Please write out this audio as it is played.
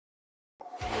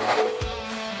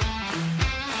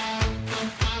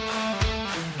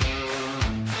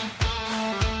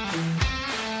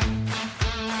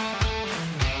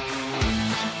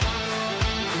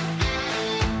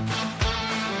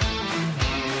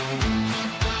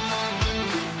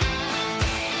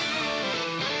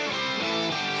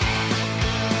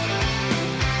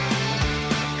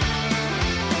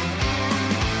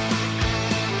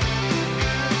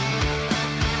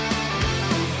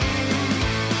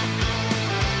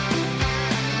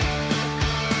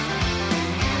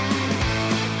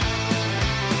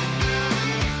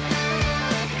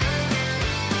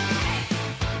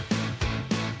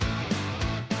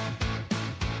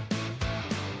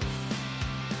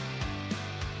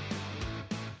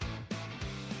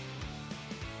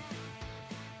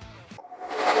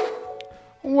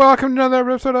Welcome to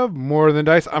another episode of More Than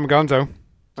Dice. I'm Gonzo.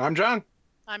 I'm John.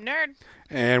 I'm Nerd.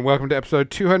 And welcome to episode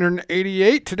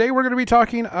 288. Today we're going to be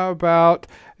talking about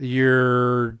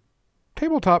your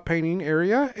tabletop painting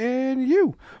area and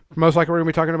you. Most likely we're going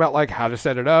to be talking about like how to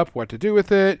set it up, what to do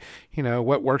with it,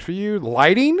 what works for you,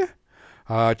 lighting,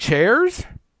 chairs,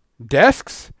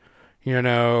 desks,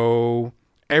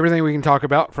 everything we can talk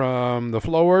about from the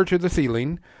floor to the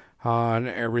ceiling on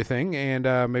everything, and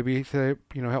maybe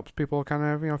helps people kind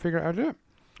of figure out how to do it.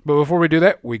 But before we do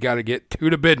that, we got to get to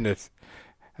the business,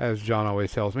 as John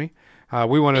always tells me.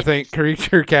 We want to thank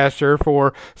Creature Caster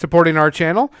for supporting our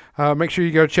channel. Make sure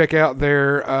you go check out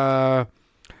their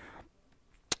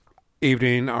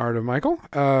Evening Art of Michael.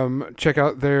 Check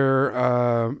out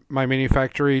their My Mini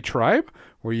Factory Tribe,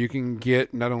 where you can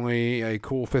get not only a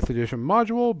cool 5th edition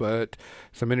module, but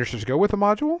some miniatures to go with the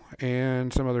module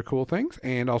and some other cool things.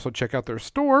 And also check out their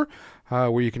store,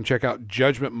 where you can check out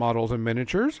Judgment models and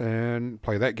miniatures and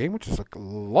play that game, which is a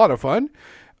lot of fun.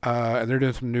 And they're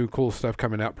doing some new cool stuff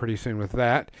coming out pretty soon with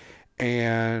that.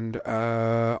 And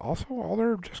also all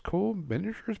their just cool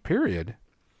miniatures, period.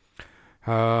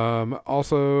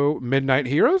 Also Midnight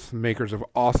Heroes, makers of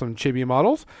awesome chibi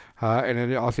models, and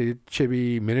an also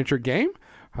chibi miniature game.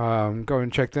 Go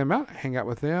and check them out, hang out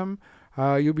with them.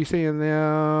 You'll be seeing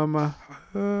them,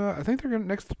 I think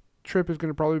next trip is going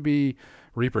to probably be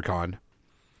ReaperCon,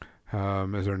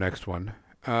 as their next one.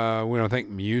 We want to thank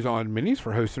Muse on Minis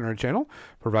for hosting our channel,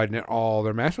 providing it all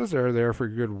their masses. They're there for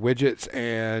good widgets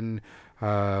and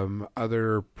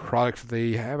other products that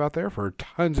they have out there for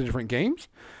tons of different games.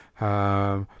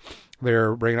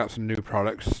 They're bringing out some new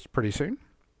products pretty soon.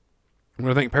 I'm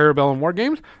going to thank Parabellum War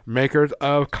Games, makers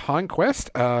of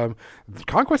Conquest.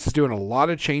 Conquest is doing a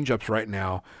lot of change-ups right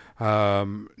now.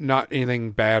 Not anything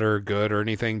bad or good or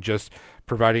anything, just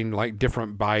providing like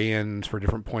different buy-ins for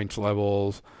different points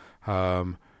levels,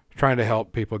 trying to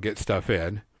help people get stuff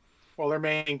in. Well, their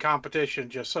main competition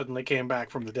just suddenly came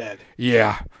back from the dead.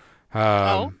 Yeah.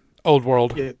 Old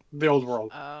World. Yeah, the Old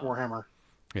World, Warhammer.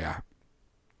 Yeah.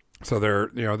 So they're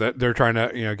trying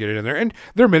to get it in there, and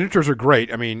their miniatures are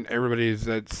great. I mean, everybody's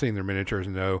that's seen their miniatures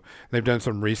know they've done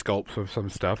some resculpts of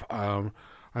some stuff, and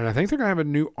I think they're gonna have a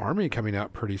new army coming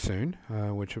out pretty soon,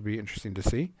 which will be interesting to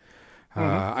see.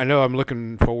 I know I'm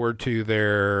looking forward to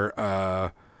their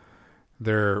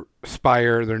new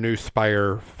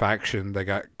Spire faction they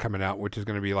got coming out, which is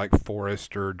going to be like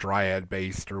forest or dryad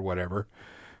based or whatever.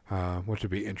 Which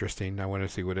would be interesting. I want to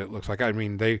see what it looks like. I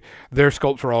mean, their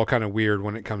sculpts are all kind of weird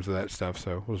when it comes to that stuff,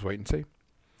 so we'll just wait and see.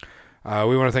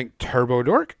 We want to thank Turbo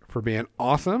Dork for being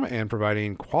awesome and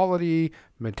providing quality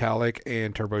metallic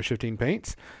and turbo shifting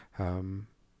paints.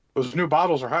 Those new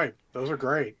bottles are hype. Those are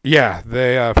great. Yeah,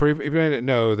 they for if you didn't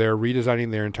know, they're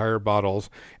redesigning their entire bottles,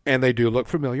 and they do look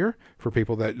familiar for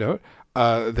people that know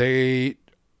it. They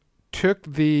took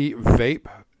the vape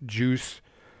juice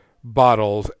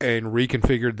bottles and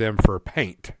reconfigured them for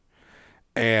paint,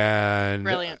 and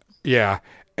Brilliant. Yeah,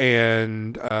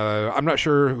 and I'm not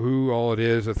sure who all it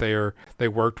is that they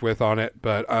worked with on it,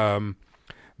 but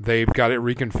they've got it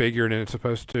reconfigured, and it's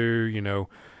supposed to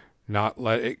not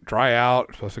let it dry out.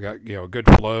 It's supposed to got good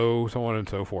flow, so on and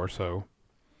so forth. So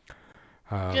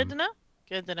good to know.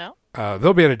 Good to know.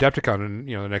 They'll be at Adepticon in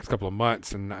the next couple of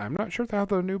months, and I'm not sure if they have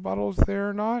the new bottles there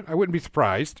or not. I wouldn't be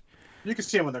surprised. You can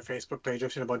see them on their Facebook page.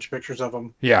 I've seen a bunch of pictures of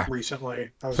them recently.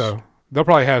 So they'll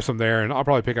probably have some there, and I'll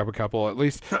probably pick up a couple, at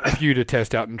least a few to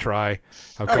test out and try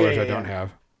of colors I don't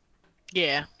have.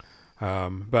 Yeah.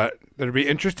 But it'll be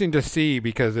interesting to see,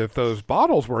 because if those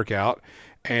bottles work out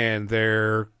and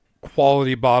they're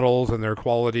quality bottles and their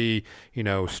quality,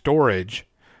 storage,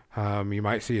 you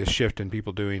might see a shift in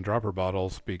people doing dropper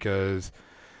bottles, because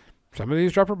some of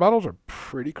these dropper bottles are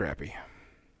pretty crappy.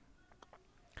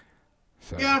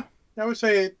 So. Yeah. I would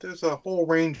say there's a whole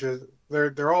range of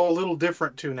they're all a little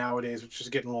different too nowadays, which is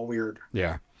getting a little weird.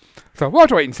 Yeah. So we'll have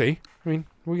to wait and see. I mean,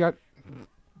 we got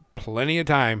plenty of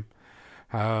time.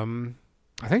 I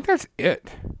think that's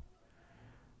it.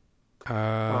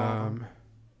 I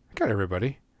got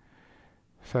everybody.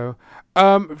 So,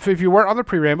 if you weren't on the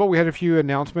pre-ramble, we had a few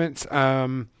announcements.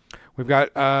 We've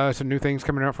got some new things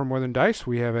coming out from More Than Dice.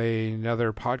 We have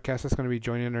another podcast that's going to be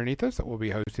joining underneath us that will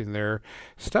be hosting their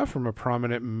stuff from a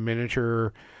prominent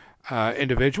miniature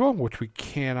individual, which we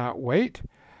cannot wait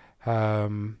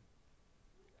to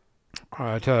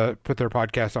put their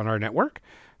podcast on our network.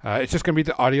 It's just going to be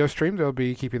the audio stream. They'll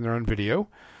be keeping their own video.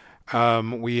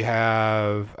 We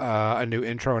have a new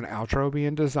intro and outro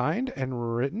being designed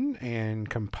and written and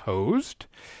composed.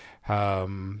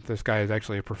 This guy is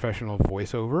actually a professional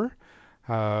voiceover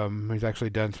He's actually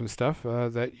done some stuff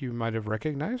that you might have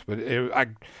recognized, but I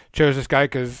chose this guy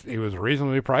because he was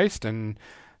reasonably priced and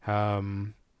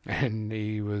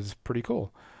he was pretty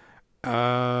cool. We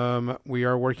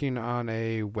are working on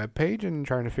a web page and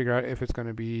trying to figure out if it's going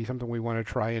to be something we want to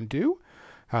try and do.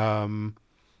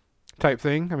 Type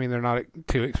thing. I mean, they're not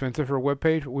too expensive for a web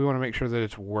page, but we want to make sure that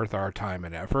it's worth our time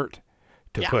and effort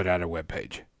to put out a web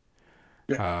page.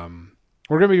 Yeah.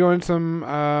 We're going to be doing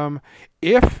some,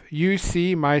 if you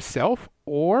see myself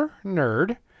or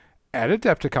Nerd at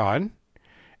Adepticon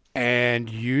and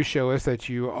you show us that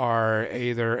you are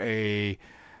either a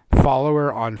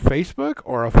follower on Facebook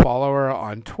or a follower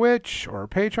on Twitch or a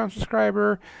Patreon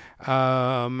subscriber,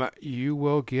 you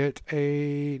will get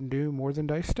a new More Than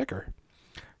Dice sticker.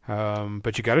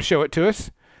 But you got to show it to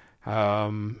us.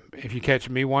 If you catch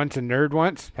me once and Nerd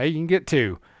once, hey, you can get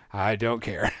two. I don't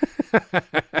care.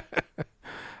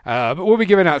 But we'll be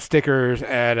giving out stickers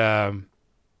at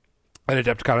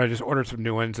Adepticon. I just ordered some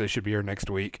new ones. They should be here next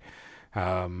week.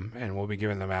 And we'll be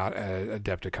giving them out at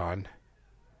Adepticon.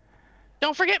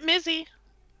 Don't forget Mizzy.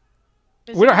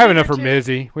 We don't have enough for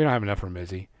Mizzy. We don't have enough for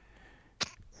Mizzy.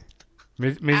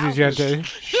 Mizzy's got to...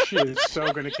 She is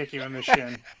so going to kick you in the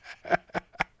shin.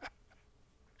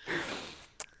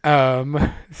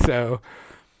 So,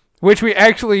 which we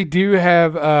actually do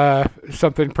have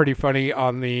something pretty funny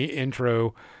on the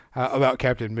intro about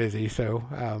Captain Mizzy. So,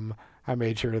 I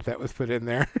made sure that was put in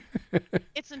there.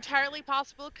 It's entirely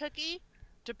possible, Cookie.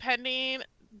 Depending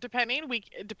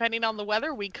on the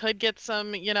weather, we could get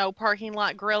some, parking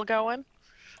lot grill going.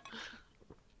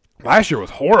 Last year was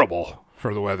horrible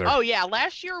for the weather. Oh yeah,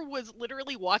 last year was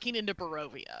literally walking into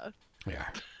Barovia. Yeah.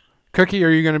 Cookie, are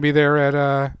you going to be there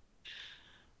at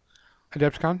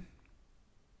Adepticon?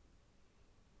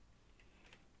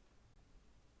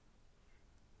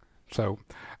 So,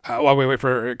 while we wait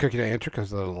for Cookie to answer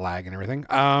because of the lag and everything.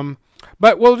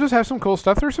 But we'll just have some cool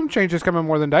stuff. There's some changes coming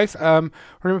More Than Dice. We're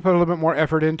going to put a little bit more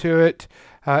effort into it,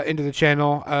 into the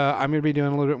channel. I'm going to be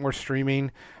doing a little bit more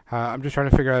streaming. I'm just trying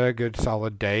to figure out a good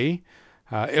solid day.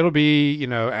 It'll be,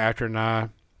 after 9.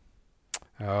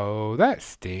 Oh, that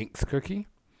stinks, Cookie.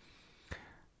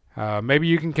 Maybe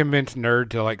you can convince Nerd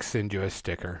to, send you a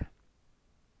sticker.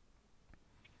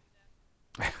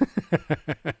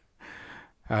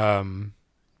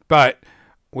 But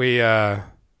we're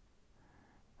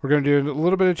going to do a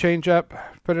little bit of change up,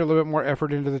 put a little bit more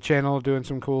effort into the channel, doing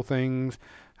some cool things,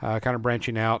 kind of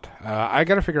branching out. I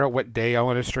got to figure out what day I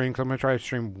want to stream, because I'm going to try to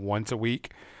stream once a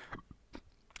week,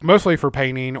 mostly for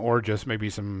painting or just maybe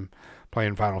some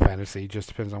playing Final Fantasy. Just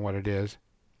depends on what it is.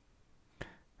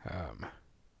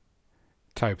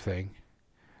 Type thing.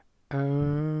 I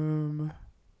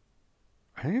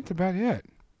think that's about it.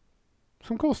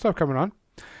 Some cool stuff coming on.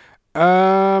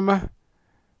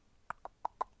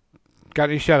 Got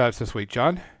any shout-outs this week,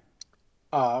 John?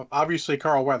 Obviously,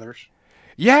 Carl Weathers.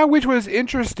 Yeah, which was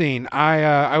interesting.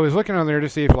 I was looking on there to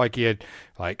see if he had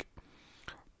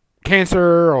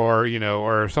cancer or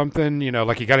or something. He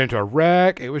got into a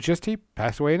wreck. It was just he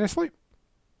passed away in his sleep.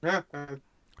 Yeah.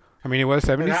 I mean, he was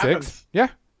 76. Yeah.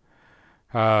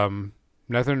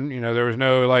 Nothing. There was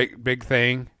no big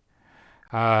thing.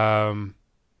 But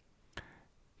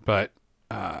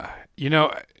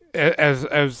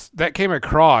as that came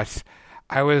across,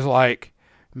 I was like,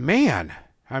 man.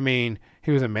 I mean,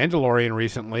 he was a Mandalorian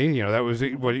recently. That was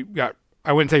what he got.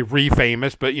 I wouldn't say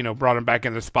re-famous, but brought him back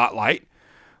in the spotlight.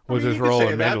 Was his role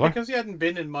in Mandalorian? Because he hadn't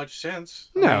been in much since.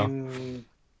 No.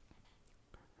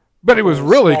 But it was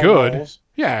really good. Roles.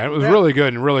 Yeah, it was really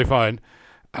good and really fun.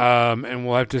 And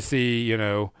we'll have to see,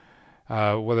 what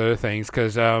other things,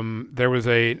 because there was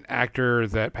an actor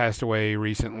that passed away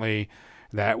recently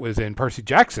that was in Percy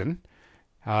Jackson,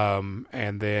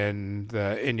 and then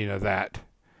the ending of that,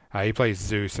 he plays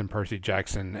Zeus in Percy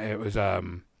Jackson. It was I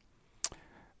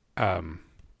know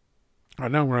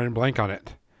I'm running blank on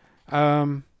it.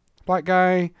 Black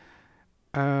guy.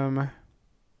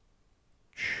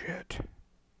 Shit.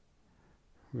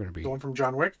 I'm gonna be the one from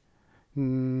John Wick.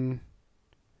 And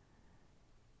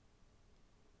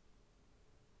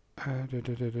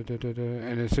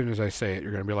as soon as I say it,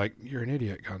 you're going to be like, you're an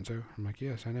idiot, Gonzo. I'm like,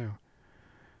 yes, I know.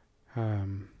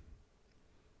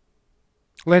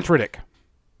 Lance Riddick.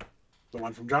 The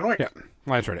one from John Wick. Yeah,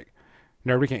 Lance Riddick.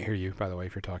 No, we can't hear you, by the way,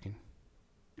 if you're talking.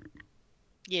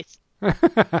 Yes.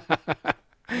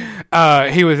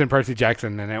 He was in Percy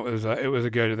Jackson, and it was a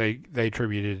good. They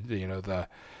tributed the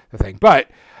thing,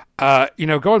 but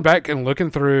going back and I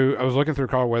was looking through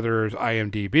Carl Weathers'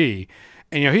 IMDb.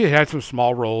 And, he had some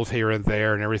small roles here and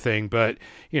there and everything, but,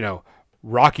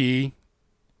 Rocky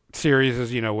series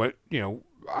is,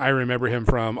 I remember him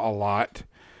from a lot.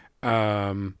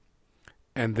 and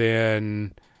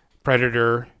then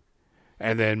Predator,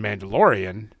 and then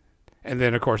Mandalorian, and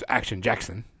then of course Action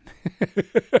Jackson.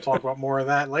 Talk about more of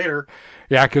that later.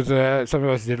 Yeah, because some of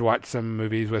us did watch some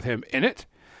movies with him in it,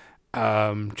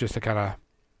 just to kind of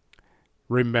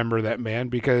remember that man,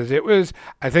 because it was,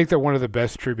 I think that one of the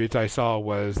best tributes I saw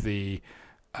was the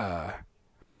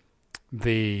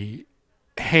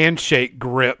handshake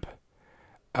grip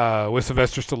with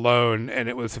Sylvester Stallone, and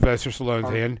it was Sylvester Stallone's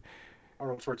hand.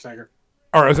 Arnold Schwarzenegger.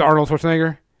 Or is it Arnold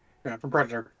Schwarzenegger? Yeah, from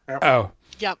Predator. Yep. Oh.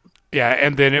 Yep. Yeah,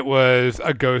 and then it was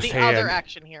a ghost The hand. other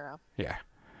action hero. Yeah.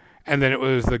 And then it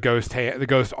was the ghost hand, the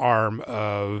ghost arm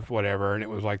of whatever, and it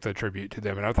was like the tribute to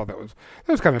them, and I thought that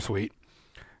was kind of sweet.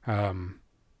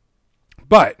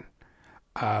 But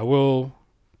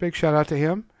big shout out to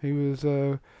him. He was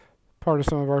part of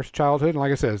some of our childhood, and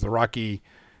like I said, it's the Rocky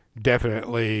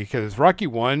definitely, because Rocky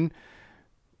 1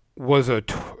 was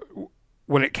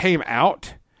when it came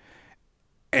out,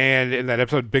 and in that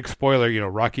episode, big spoiler,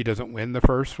 Rocky doesn't win the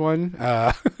first one.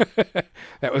 That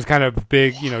was kind of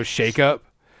big, shake up.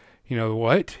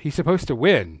 What? He's supposed to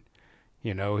win.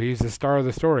 He's the star of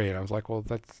the story. And I was like, well,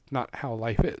 that's not how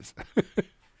life is.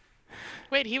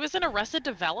 Wait, he was in Arrested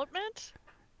Development?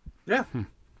 Yeah. I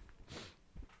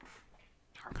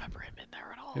don't remember him in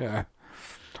there at all. Yeah.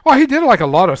 Well, he did like a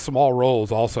lot of small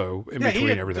roles also in between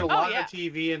he everything. did a lot of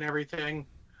TV and everything.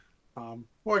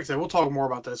 Like I said, we'll talk more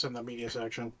about this in the media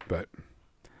section. But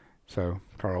so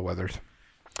Carl Weathers.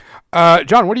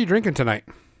 John, what are you drinking tonight?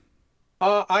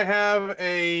 I have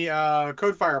a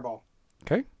Code Fireball.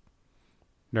 Okay.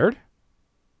 Nerd?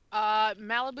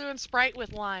 Malibu and Sprite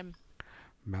with lime.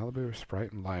 Malibu,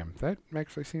 Sprite, and lime. That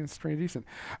actually seems pretty decent.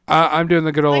 I'm doing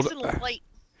the good old, Nice and light.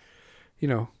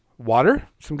 water.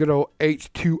 Some good old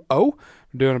H2O.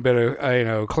 I'm doing a bit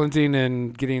of, cleansing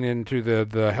and getting into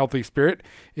the healthy spirit.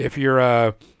 If you're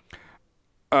on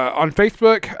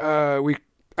Facebook,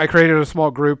 I created a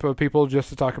small group of people just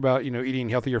to talk about, eating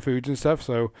healthier foods and stuff.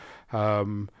 So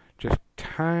just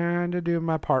kind of doing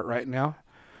my part right now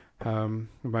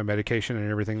with my medication and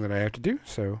everything that I have to do.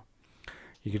 So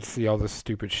you can see all the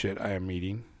stupid shit I am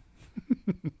eating.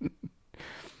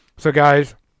 So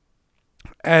guys,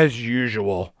 as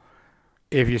usual,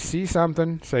 if you see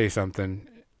something, say something.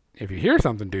 If you hear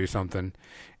something, do something.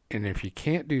 And if you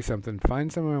can't do something,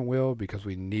 find someone who will, because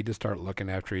we need to start looking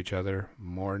after each other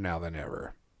more now than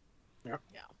ever. Yeah.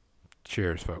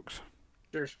 Cheers, folks.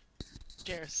 Cheers.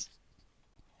 Cheers.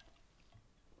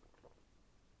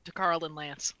 To Carl and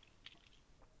Lance.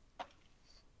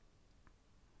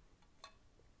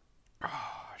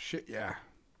 Oh, shit, yeah.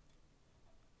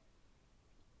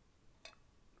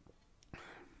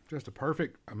 Just a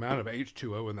perfect amount of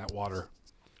H2O in that water.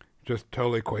 Just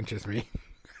totally quenches me.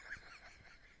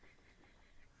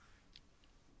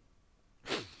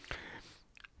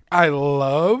 I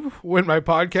love when my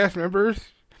podcast members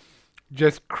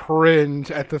just cringe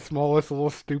at the smallest little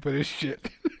stupidest shit.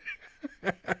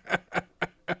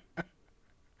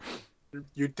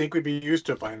 You'd think we'd be used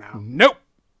to it by now. Nope.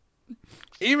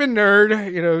 Even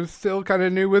Nerd, still kind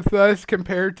of new with us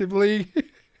comparatively.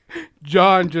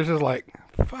 John just is like,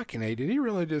 fucking A, did he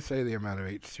really just say the amount of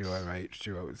H2O? My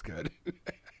H2O is good.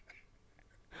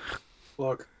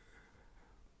 Look.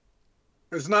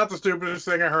 It's not the stupidest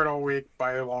thing I heard all week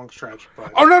by a long stretch.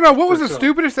 But oh, no. What was the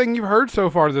stupidest thing you've heard so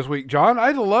far this week, John?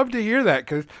 I'd love to hear that,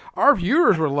 because our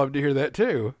viewers would love to hear that,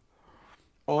 too.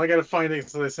 Well, I got to find it,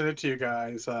 so I sent it to you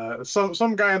guys.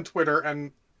 Some guy on Twitter,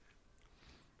 and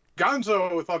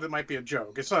Gonzo thought it might be a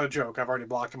joke. It's not a joke. I've already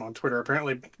blocked him on Twitter,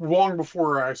 apparently long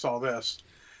before I saw this.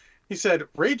 He said,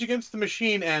 Rage Against the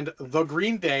Machine and The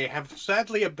Green Day have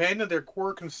sadly abandoned their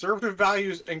core conservative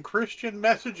values and Christian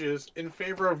messages in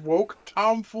favor of woke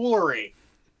tomfoolery.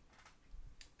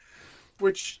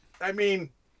 Which, I mean,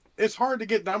 it's hard to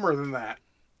get dumber than that.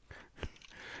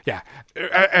 Yeah.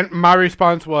 And my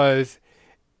response was,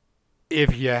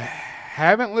 if you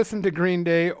haven't listened to Green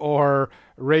Day or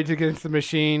Rage Against the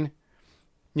Machine,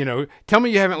 tell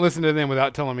me you haven't listened to them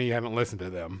without telling me you haven't listened to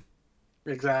them.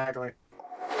 Exactly.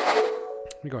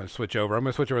 I'm going to switch over. I'm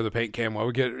going to switch over to the paint cam while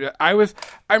we get.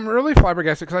 I'm really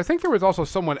flabbergasted because I think there was also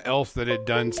someone else that had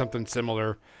done something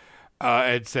similar.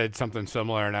 Had said something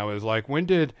similar, and I was like, when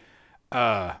did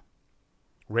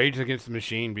Rage Against the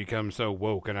Machine become so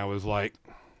woke? And I was like,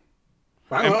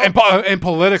 and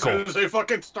political. As soon as they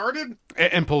fucking started?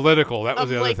 And political. That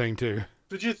was the other thing, too.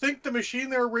 Did you think the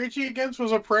machine they were raging against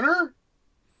was a printer?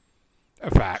 A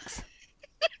fax.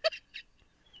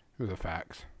 It was a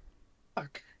fax.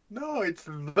 Fuck. No, it's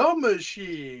the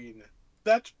machine.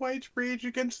 That's why it's Rage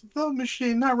Against the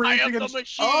Machine, not Rage Against the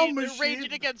machine. a Machine. They're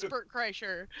raging against Bert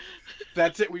Kreischer.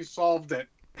 That's it. We solved it.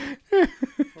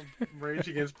 Rage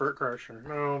Against Bert Kreischer.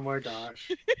 Oh my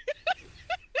gosh.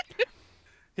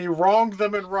 He wronged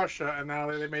them in Russia, and now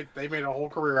they made a whole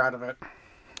career out of it.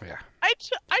 Yeah.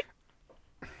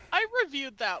 I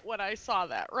reviewed that when I saw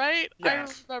that, right?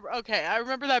 Yes. I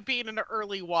remember that being an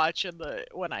early watch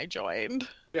when I joined.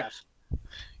 Yes.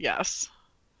 Yes.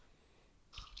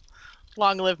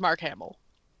 Long live Mark Hamill.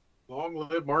 Long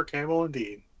live Mark Hamill,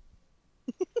 indeed.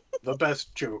 The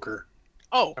best Joker.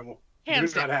 Oh, Hands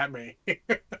hands not down. at me.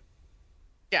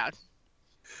 Yeah.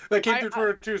 That came through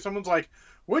Twitter too. Someone's like,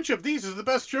 "Which of these is the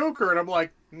best Joker?" And I'm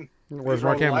like, Where's "These are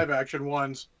all Mark the Hamill? live action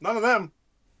ones. None of them."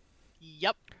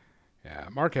 Yep. Yeah,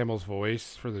 Mark Hamill's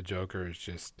voice for the Joker is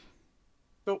just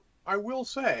So I will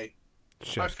say, I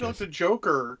chef's feel like kiss. the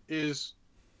Joker is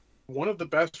one of the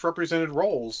best represented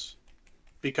roles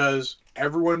because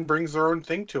everyone brings their own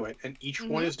thing to it, and each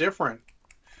one Mhm. is different.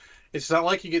 It's not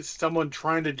like you get someone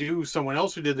trying to do someone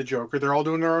else who did the Joker. They're all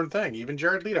doing their own thing. Even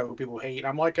Jared Leto, who people hate.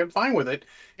 I'm like, I'm fine with it.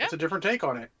 Yeah. It's a different take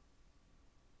on it.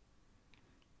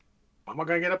 I'm not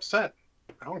gonna get upset.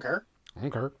 I don't care.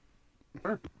 Okay.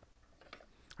 Sure.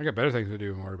 I got better things to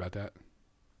do than worry about that.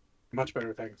 Much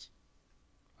better things.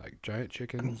 Like giant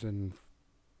chickens and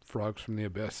frogs from the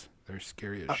abyss. They're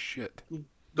scary as shit.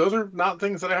 Those are not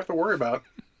things that I have to worry about.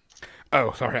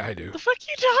 Oh, sorry, I do. The fuck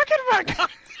you talking about? God?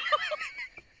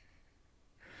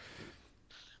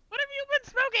 What have you been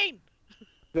smoking?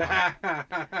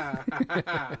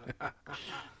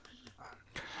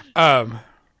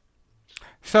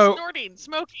 So Snorting,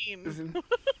 smoking,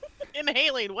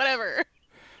 inhaling, whatever.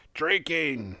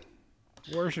 drinking,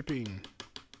 worshiping.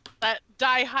 That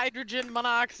dihydrogen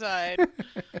monoxide.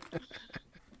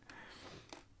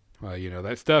 Well, you know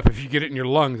that stuff. If you get it in your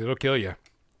lungs, it'll kill you.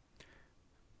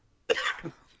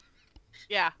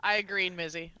 Yeah, I agree,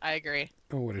 Mizzy. I agree.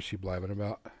 Oh, what is she blabbing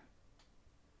about?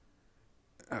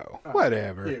 Oh,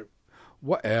 whatever. You.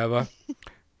 Whatever.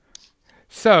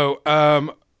 So,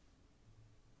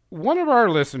 one of our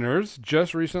listeners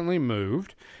just recently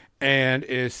moved and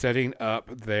is setting up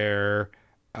their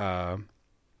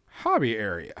hobby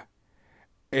area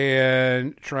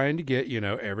and trying to get,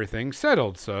 everything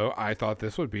settled. So I thought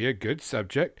this would be a good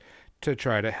subject to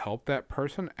try to help that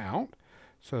person out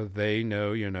so they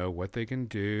know, what they can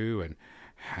do and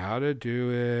how to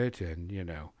do it and,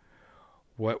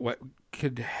 what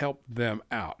could help them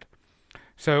out.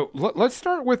 So let's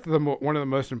start with one of the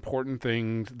most important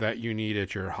things that you need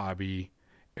at your hobby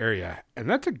area, and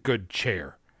that's a good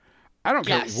chair. I don't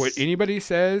care what anybody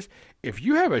says. If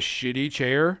you have a shitty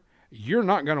chair, you're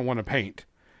not going to want to paint,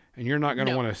 and you're not going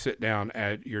to want to sit down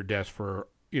at your desk for,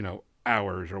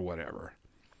 hours or whatever.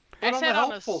 I But sat on a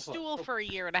helpful stool side- for a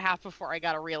year and a half before I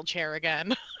got a real chair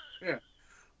again. Yeah.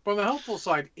 But on the helpful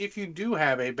side, if you do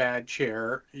have a bad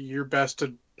chair, you're best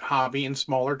to hobby in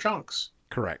smaller chunks.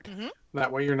 Correct.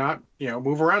 That way you're not,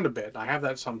 move around a bit. I have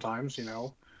that sometimes,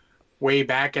 way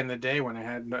back in the day when I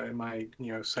had my,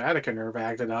 sciatica nerve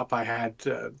acted up, I had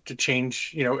to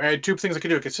change, I had two things I could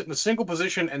do. I could sit in a single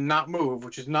position and not move,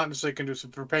 which is not necessarily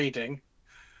conducive for painting,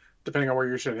 depending on where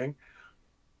you're sitting.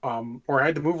 Or I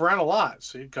had to move around a lot.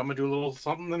 So you'd come and do a little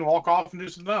something, then walk off and do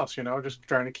something else, just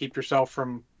trying to keep yourself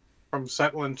from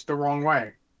settling the wrong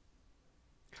way.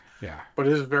 Yeah. But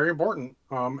it is very important.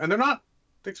 And they're not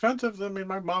expensive. I mean,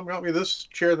 my mom got me this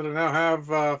chair that I now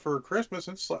have for Christmas.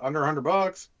 It's under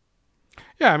 $100.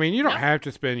 Yeah, I mean, you don't have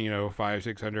to spend,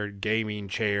 $500-$600 gaming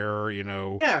chair,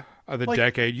 Yeah. of the like-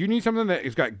 decade. You need something that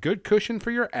has got good cushion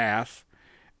for your ass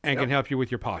and can help you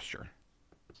with your posture.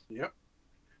 Yep.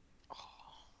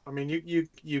 I mean,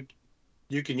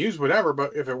 you can use whatever,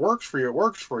 but if it works for you, it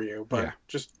works for you. But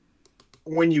just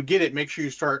when you get it, make sure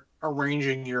you start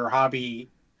arranging your hobbying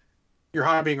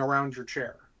around your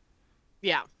chair.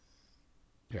 Yeah.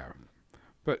 Yeah.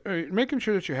 But making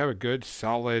sure that you have a good,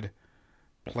 solid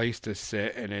place to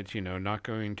sit and it's, not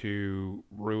going to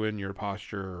ruin your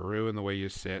posture or ruin the way you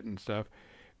sit and stuff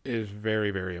is very,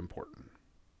 very important.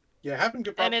 Yeah, having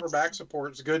good proper back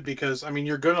support is good because, I mean,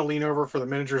 you're going to lean over for the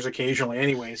miniatures occasionally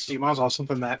anyway, so you might as well have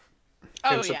something that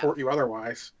can support you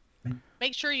otherwise.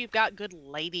 Make sure you've got good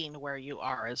lighting where you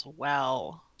are as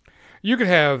well. You could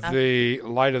have the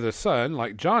light of the sun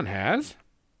like John has.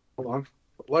 Hold on.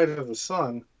 Light of the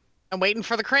sun. I'm waiting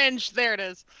for the cringe. There it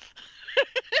is.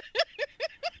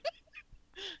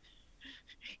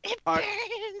 It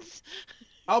burns.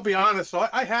 I'll be honest. So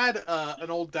I had an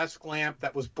old desk lamp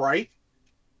that was bright,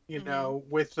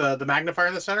 with the magnifier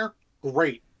in the center.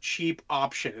 Great. Cheap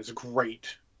option is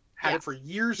great. Had it for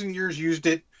years and years, used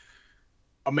it.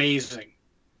 Amazing.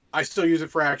 I still use it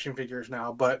for action figures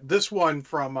now, but this one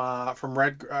from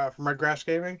Red Grass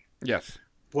Gaming Yes.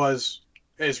 was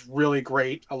is really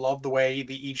great. I love the way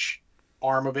each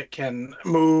arm of it can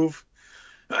move.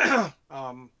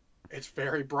 It's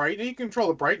very bright, and you can control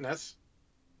the brightness,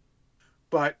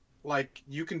 but like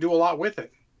you can do a lot with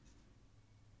it.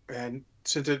 And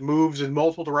since it moves in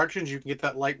multiple directions, you can get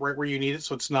that light right where you need it,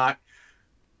 so it's not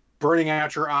burning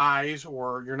out your eyes,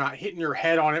 or you're not hitting your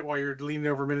head on it while you're leaning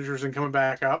over miniatures and coming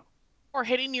back up. Or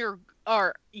hitting your,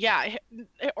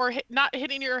 not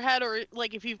hitting your head, or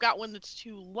like if you've got one that's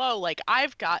too low, like I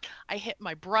hit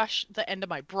the end of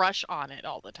my brush on it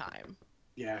all the time.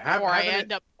 Yeah, or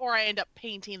I end up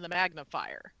painting the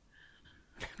magnifier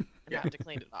and have to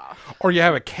clean it off. Or you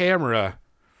have a camera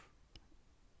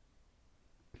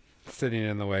sitting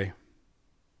in the way.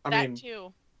 I mean,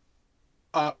 too.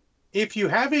 If you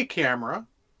have a camera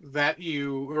or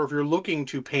if you're looking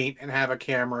to paint and have a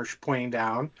camera pointing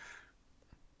down,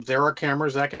 there are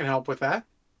cameras that can help with that.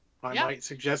 I might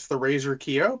suggest the Razer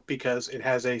Keo because it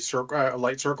has a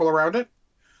light circle around it.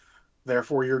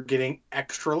 Therefore, you're getting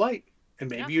extra light. And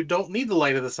maybe you don't need the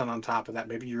light of the sun on top of that.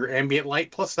 Maybe your ambient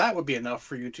light plus that would be enough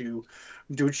for you to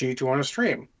do what you need to on a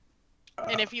stream.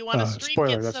 And if you want to stream,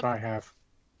 spoiler, that's what I have.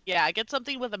 Yeah, get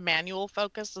something with a manual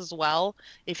focus as well,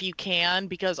 if you can,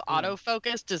 because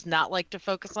autofocus does not like to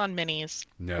focus on minis.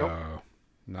 No,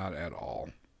 not at all.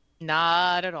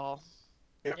 Not at all.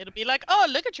 Yep. It'll be like, oh,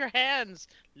 look at your hands.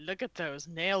 Look at those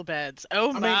nail beds.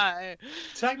 Oh, my.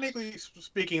 Technically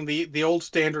speaking, the old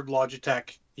standard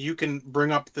Logitech, you can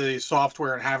bring up the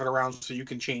software and have it around so you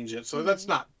can change it. So that's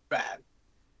not bad.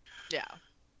 Yeah.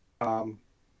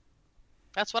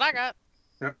 That's what I got.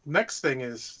 Next thing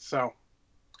is, so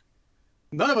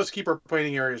none of us keep our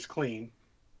painting areas clean.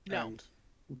 No.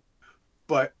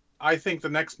 But I think the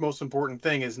next most important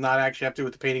thing is not actually have to do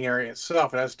with the painting area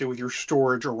itself. It has to do with your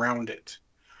storage around it.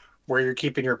 Where you're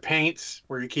keeping your paints,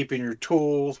 where you're keeping your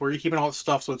tools, where you're keeping all the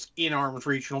stuff so it's in arm's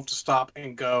reach. You don't have to stop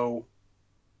and go.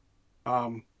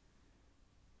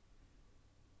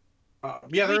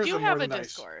 We do have a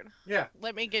Discord. Yeah.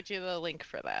 Let me get you the link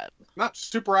for that. Not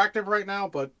super active right now,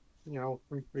 but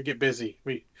we get busy.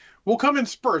 We'll come in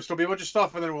spurts. There'll be a bunch of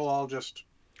stuff, and then we'll all just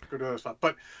go do other stuff.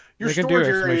 But your they can storage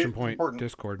do area is !point important.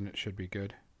 Discord, and it should be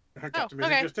good. Oh,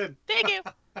 okay. Just did. Thank you.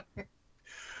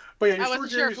 But yeah, your I wasn't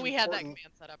storage sure area if is we had that important.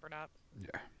 command set up or not.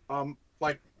 Yeah.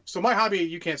 So my hobby,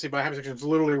 you can't see, but my hobby section is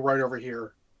literally right over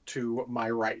here to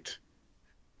my right.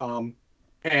 And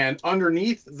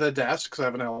underneath the desk, because I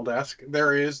have an L desk,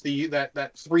 there is that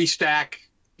 3-stack,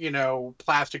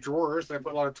 plastic drawers that I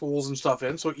put a lot of tools and stuff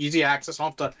in. So easy access. I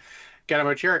don't have to get out of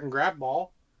my chair. I can grab them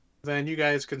all. Then you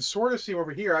guys can sort of see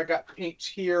over here. I got paints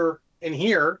here and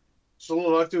here. So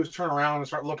all I have to do is turn around and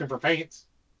start looking for paints.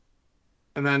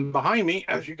 And then behind me,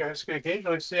 as you guys can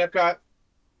occasionally see, I've got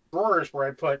drawers where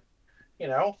I put, hey,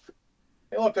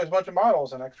 look, there's a bunch of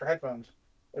models and extra headphones.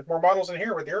 There's more models in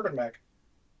here with the Urban Mech.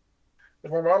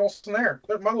 There's more models in there.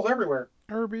 There's models everywhere.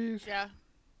 Herbies. Yeah.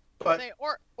 But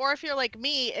or if you're like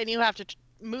me and you have to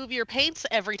move your paints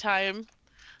every time,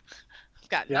 I've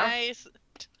got nice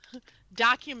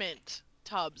document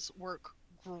tubs work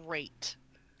great,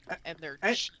 and they're.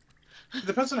 It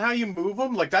depends on how you move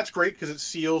them. Like that's great because it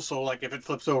seals, so like if it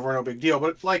flips over, no big deal.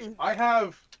 But like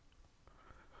I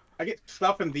get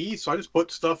stuff in these, so I just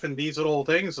put stuff in these little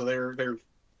things, so they're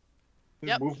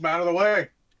move them out of the way.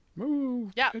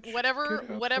 Move. Yeah,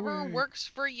 whatever works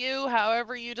for you,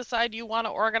 however you decide you want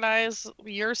to organize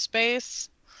your space.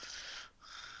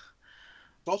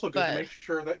 It's also good to make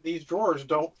sure that these drawers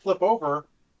don't flip over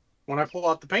when I pull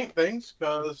out the paint things,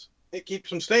 because it keeps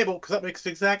them stable, because that makes it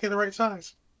exactly the right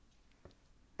size.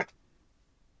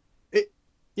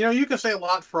 You can say a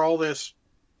lot for all this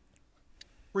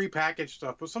prepackaged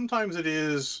stuff, but sometimes it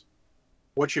is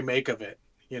what you make of it,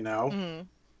 Mm-hmm.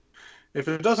 If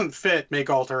it doesn't fit, make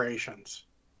alterations.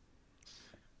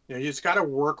 It's got to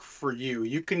work for you.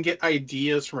 You can get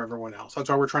ideas from everyone else. That's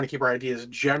why we're trying to keep our ideas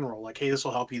general. Like, hey, this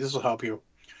will help you. This will help you.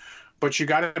 But you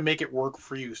got to make it work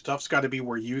for you. Stuff's got to be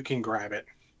where you can grab it.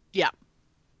 Yeah.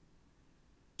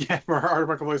 Yeah, our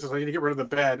complaint says I need to get rid of the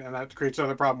bed, and that creates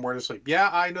another problem where to sleep. Yeah,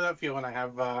 I know that feeling. I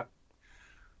have, I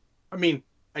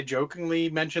jokingly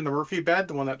mentioned the Murphy bed,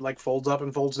 the one that like folds up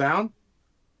and folds down.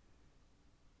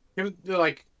 They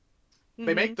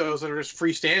make those that are just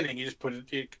freestanding. You just put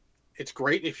it. It's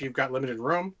great if you've got limited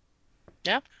room.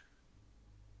 Yeah.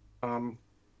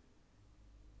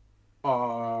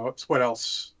 What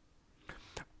else?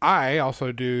 I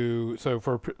also do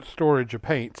for storage of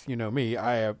paints. Me,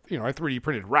 I have I 3D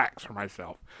printed racks for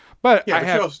myself. But you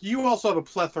also have a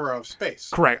plethora of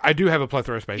space. Correct. I do have a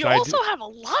plethora of space. You also have a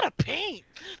lot of paint.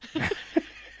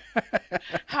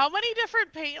 How many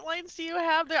different paint lines do you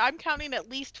have there? I'm counting at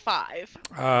least 5.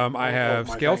 I have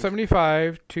my Scale things.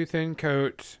 75, Too Thin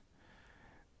Coat,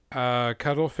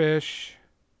 Cuttlefish,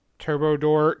 Turbo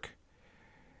Dork.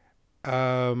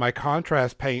 My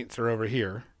contrast paints are over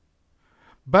here.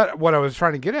 But what I was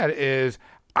trying to get at is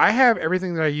I have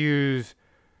everything that I use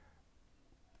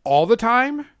all the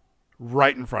time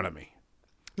right in front of me.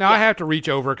 Now I have to reach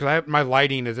over because my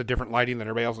lighting is a different lighting than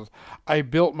everybody else's. I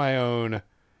built my own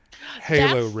Halo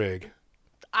That's- rig.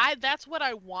 That's what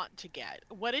I want to get.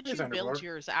 What did you Yes, build Underlord.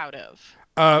 yours out of?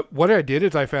 What I did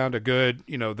is I found a good,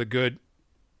 the good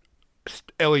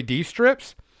LED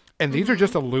strips, and these are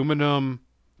just aluminum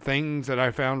things that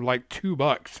I found like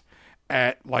 $2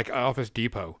 at like Office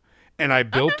Depot, and I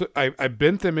built, I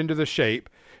bent them into the shape.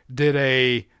 Did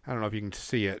I don't know if you can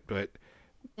see it, but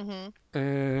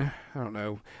I don't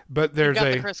know. But You there's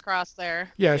got the crisscross there.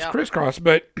 yeah, it's Yep. crisscross,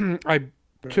 but I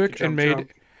took Jump, and made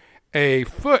jump. a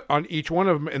foot on each one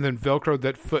of them, and then velcroed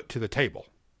that foot to the table.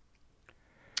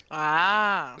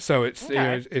 Ah. So it's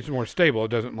Okay. it's more stable.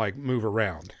 It doesn't like move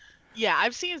around. Yeah,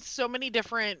 I've seen so many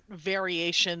different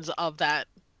variations of that.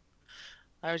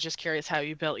 I was just curious how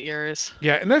you built yours.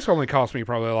 Yeah, and this only cost me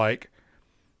probably like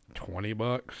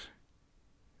 $20.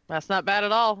 That's not bad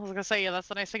at all. I was gonna say, yeah, that's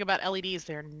the nice thing about LEDs.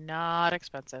 They're not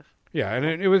expensive. Yeah, and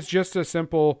it was just a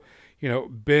simple,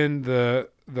 bend the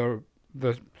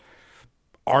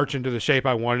arch into the shape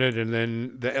I wanted, and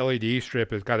then the LED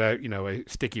strip has got a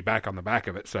sticky back on the back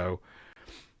of it, so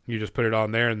you just put it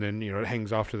on there, and then it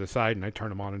hangs off to the side, and I turn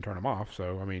them on and turn them off.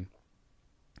 So I mean,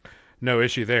 no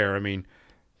issue there. I mean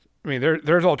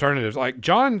there's alternatives. Like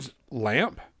John's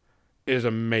lamp is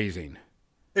amazing.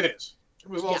 It is. It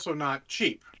was also not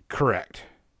cheap. Correct.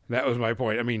 That was my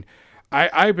point. I mean,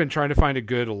 I've been trying to find a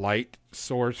good light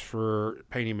source for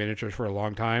painting miniatures for a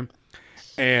long time.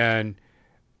 And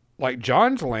like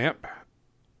John's lamp,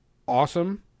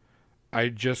 awesome. I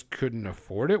just couldn't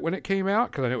afford it when it came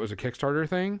out because I knew it was a Kickstarter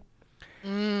thing.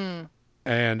 Mm.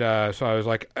 And so I was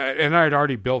like, and I had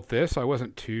already built this, so I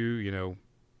wasn't too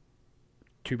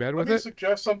bad Let with me it.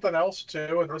 suggest something else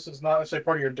too, and this is not necessarily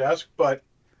part of your desk, but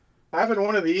having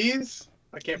one of these,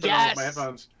 I can't put it on my Yes.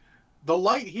 headphones. The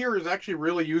light here is actually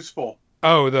really useful.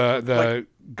 Oh, the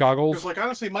goggles. Because, like,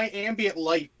 honestly, my ambient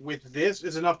light with this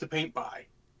is enough to paint by.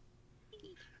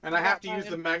 And I have to use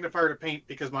the magnifier to paint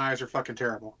because my eyes are fucking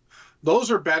terrible.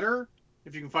 Those are better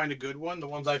if you can find a good one. The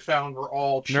ones I found were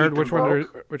all cheap. Nerd, and which one?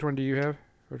 broke. Which one do you have?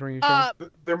 Which one are you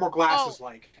showing? They're more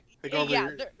glasses-like. They go over Yeah,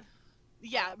 your...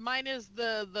 yeah. Mine is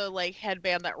the like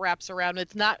headband that wraps around.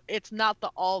 It's not the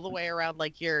all the way around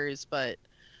like yours, but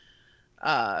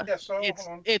Yeah, so hold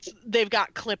on. it's they've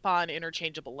got clip-on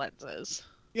interchangeable lenses.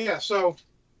 Yeah, so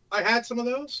I had some of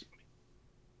those.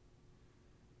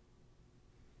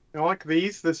 Like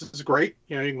these. This is great.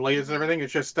 You can lasers and everything.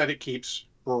 It's just that it keeps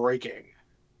breaking.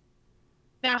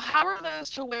 Now, how are those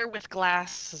to wear with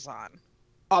glasses on?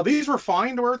 These were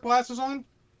fine to wear with glasses on.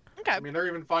 Okay. I mean, they're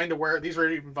even fine to wear. These are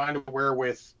even fine to wear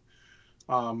with,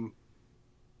 my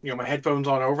headphones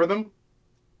on over them.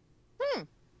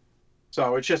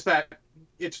 So it's just that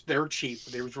they're cheap.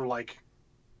 They were like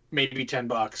maybe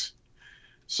 $10.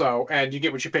 So, and you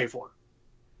get what you pay for.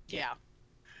 Yeah.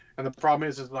 And the problem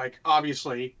is like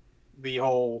obviously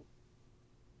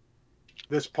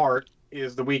this part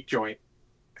is the weak joint,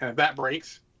 and if that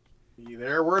breaks,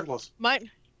 they're worthless. Mine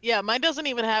doesn't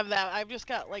even have that. I've just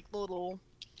got like the little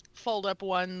fold-up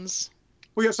ones.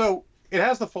 Well, yeah, so it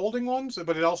has the folding ones,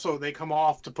 but they come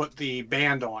off to put the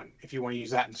band on if you want to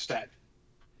use that instead.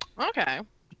 Okay.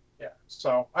 Yeah.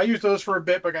 So I used those for a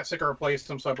bit, but got sick of replaced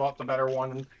them, so I bought the better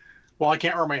one. Well, I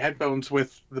can't wear my headphones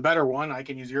with the better one. I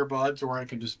can use earbuds, or I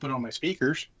can just put on my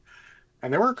speakers,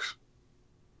 and it works.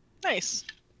 Nice.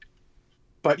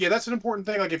 But yeah, that's an important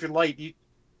thing. Like if you're light,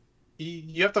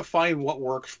 you have to find what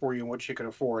works for you and what you can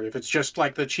afford. If it's just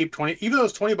like the cheap 20, even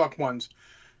those $20 ones,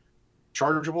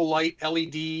 chargeable light,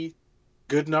 LED,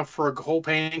 good enough for a whole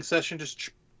painting session, just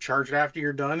charge it after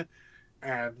you're done.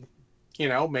 And,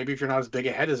 maybe if you're not as big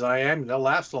a head as I am, they'll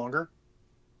last longer.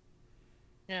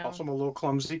 Yeah. Also, I'm a little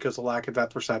clumsy because of lack of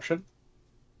depth perception.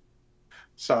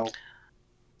 So,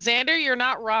 Xander, you're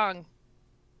not wrong.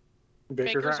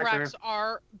 Baker's Rack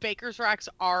Baker's racks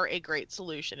are a great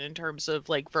solution in terms of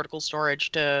like vertical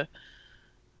storage to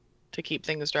keep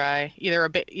things dry. Either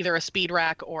a speed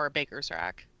rack or a baker's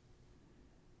rack.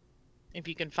 If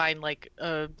you can find like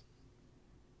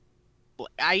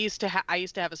I used to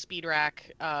have a speed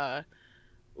rack,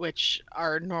 which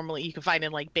are normally you can find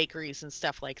in like bakeries and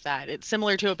stuff like that. It's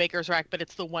similar to a baker's rack, but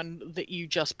it's the one that you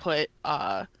just put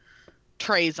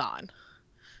trays on.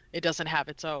 It doesn't have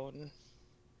its own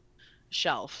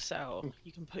shelf, so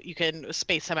you can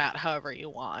space them out however you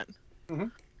want. Mm-hmm.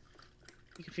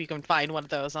 If you can find one of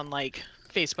those on like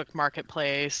Facebook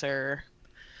Marketplace or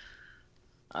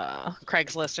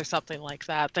Craigslist or something like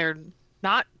that, they're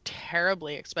not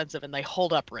terribly expensive and they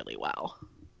hold up really well.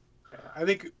 I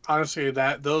think honestly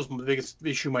that the biggest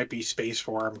issue might be space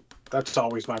for them. That's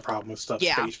always my problem with stuff.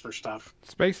 Yeah. Space for stuff.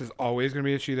 Space is always going to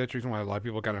be an issue. That's the reason why a lot of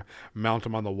people kind of mount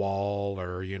them on the wall,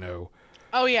 or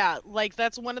Oh yeah, like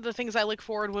that's one of the things I look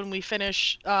forward when we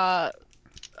finish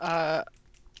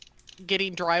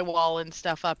getting drywall and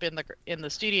stuff up in the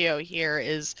studio here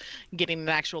is getting an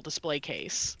actual display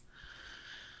case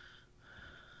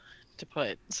to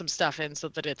put some stuff in so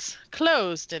that it's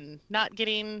closed and not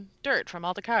getting dirt from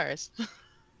all the cars.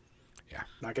 Yeah,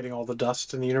 not getting all the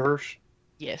dust in the universe.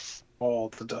 Yes. All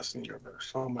the dust in the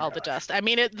universe. Oh my all God. the dust. I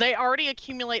mean, they already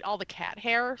accumulate all the cat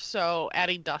hair, so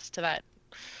adding dust to that.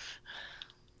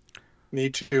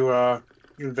 Need to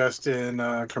invest in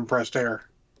compressed air.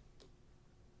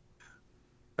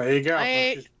 There you go.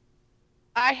 I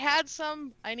had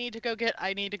some. I need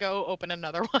to go open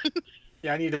another one.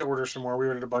 Yeah, I need to order some more. We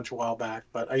ordered a bunch a while back,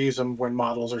 but I use them when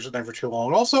models are sitting there for too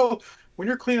long. Also, when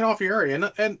you're cleaning off your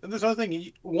area, and there's another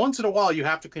thing, once in a while you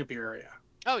have to clean up your area.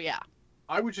 Oh, yeah.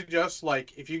 I would suggest,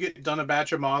 like, if you get done a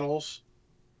batch of models,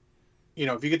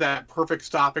 if you get that perfect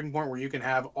stopping point where you can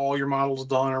have all your models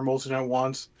done or most of them at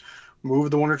once,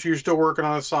 move the one or two you're still working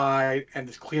on the side, and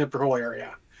just clean up your whole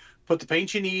area. Put the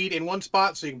paints you need in one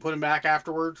spot so you can put them back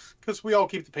afterwards, because we all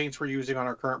keep the paints we're using on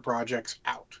our current projects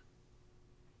out.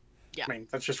 Yeah. I mean,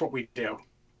 that's just what we do.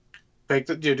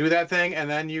 Do that thing, and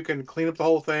then you can clean up the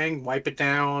whole thing, wipe it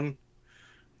down.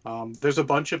 There's a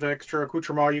bunch of extra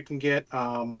accoutrement you can get.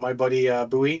 My buddy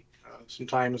Bowie,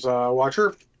 sometimes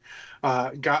watcher,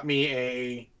 got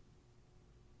me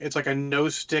it's like a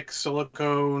no-stick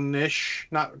silicone-ish,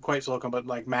 not quite silicone, but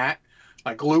like matte.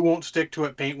 Like glue won't stick to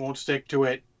it, paint won't stick to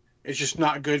it. It's just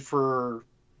not good for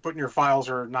putting your files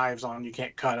or knives on. You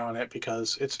can't cut on it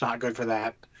because it's not good for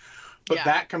that. But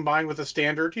that combined with a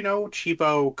standard,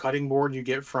 cheapo cutting board you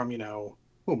get from,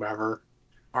 whomever.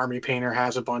 Army Painter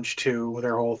has a bunch too,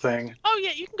 their whole thing. Oh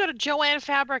yeah, you can go to Joann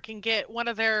Fabric and get one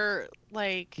of their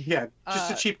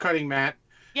just a cheap cutting mat.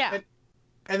 Yeah.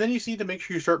 And then you need to make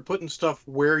sure you start putting stuff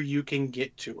where you can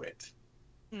get to it.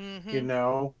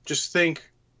 Mm-hmm. Just think.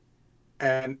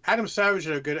 And Adam Savage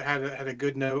had a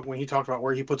good note when he talked about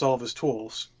where he puts all of his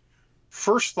tools.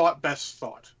 First thought, best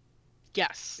thought.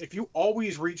 Yes. If you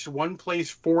always reach one place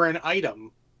for an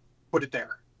item, put it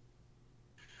there.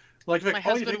 Like my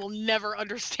husband will never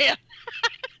understand.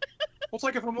 Well, it's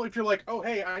like if you're like, oh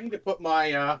hey, I need to put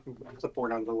my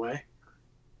clipboard out of the way.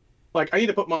 Like I need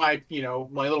to put my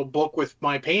my little book with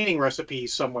my painting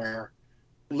recipes somewhere.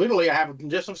 Literally, I have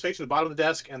just some space at the bottom of the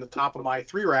desk and the top of my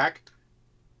 3-rack.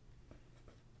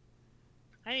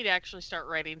 I need to actually start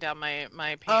writing down my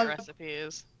paint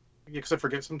recipes. Yeah, because I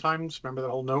forget sometimes. Remember that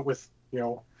whole note with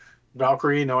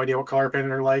Valkyrie, no idea what color painted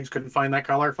her legs, couldn't find that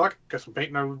color. Fuck, guess I'm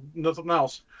painting her nothing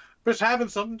else. But just having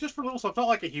something just for little stuff, not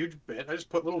like a huge bit. I just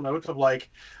put little notes of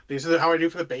like, these are how I do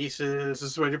for the bases.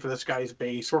 This is what I do for this guy's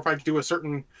base. Or if I do a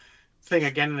certain thing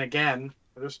again and again,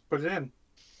 I just put it in.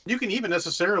 You can even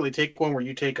necessarily take one where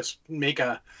you make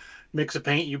a mix of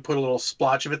paint. You put a little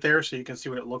splotch of it there so you can see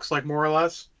what it looks like more or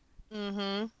less.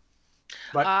 Mm-hmm.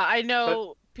 But I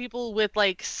know people with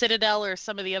like Citadel or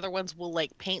some of the other ones will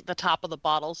like paint the top of the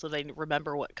bottle so they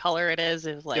remember what color it is.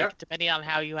 Is like depending on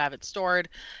how you have it stored.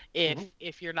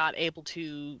 If you're not able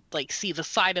to like see the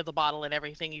side of the bottle and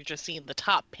everything, you've just seen the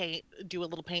top paint. Do a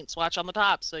little paint swatch on the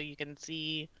top so you can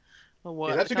see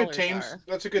what. That's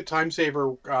a good time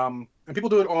saver. And people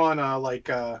do it on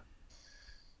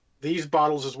these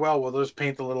bottles as well. Where those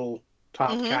paint the little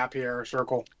top cap here or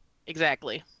circle.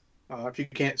 Exactly. If you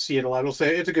can't see it a lot, it'll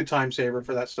say it's a good time saver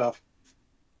for that stuff.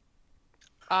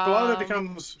 A lot of it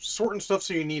becomes sorting stuff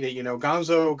so you need it.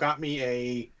 Gonzo got me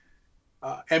a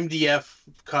MDF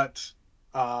cut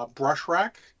brush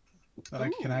rack that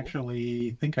I can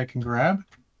actually think I can grab.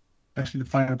 I need to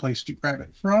find a place to grab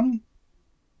it from.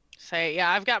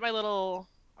 I've got my little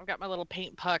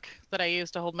paint puck that I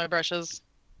use to hold my brushes.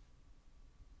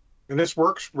 And this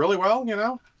works really well,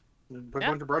 Put a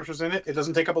bunch of brushes in it. It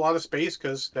doesn't take up a lot of space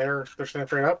because they're standing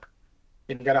straight up.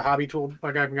 You've got a hobby tool,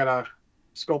 like I've got a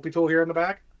Sculpey tool here in the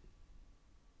back.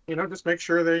 Just make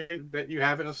sure that you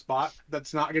have it in a spot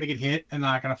that's not going to get hit and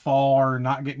not going to fall or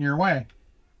not get in your way.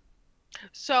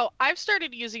 So I've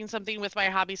started using something with my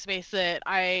hobby space that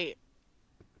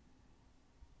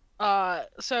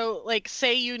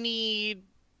say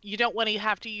you don't want to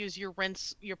have to use your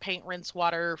paint rinse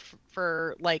water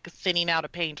for like thinning out a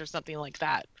paint or something like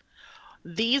that.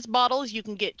 These bottles you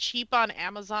can get cheap on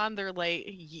Amazon. They're like,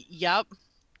 yep,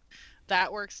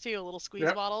 that works too. A little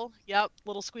squeeze bottle. Yep,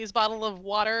 little squeeze bottle of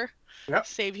water. Yep.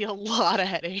 Save you a lot of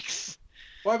headaches.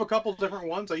 Well, I have a couple different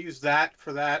ones. I use that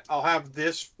for that. I'll have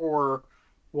this for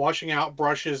washing out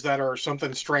brushes that are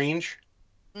something strange.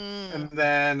 And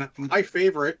then my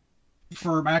favorite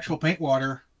for actual paint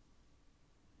water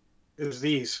is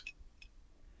these.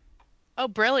 Oh,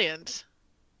 brilliant.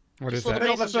 What is Just that? They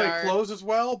don't Mason necessarily jar. close as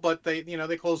well, but they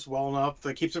close well enough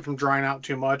that keeps it from drying out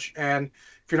too much. And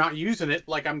if you're not using it,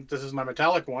 like this is my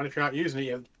metallic one. If you're not using it,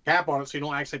 you have a cap on it so you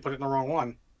don't actually put it in the wrong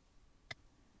one.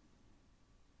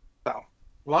 So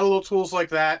a lot of little tools like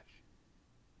that.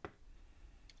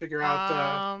 Figure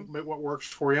out what works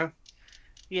for you.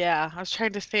 Yeah, I was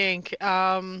trying to think.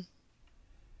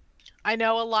 I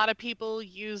know a lot of people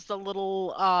use the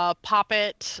little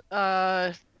Pop-It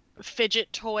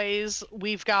fidget toys.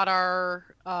 We've got our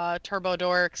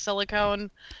Turbodoric silicone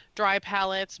dry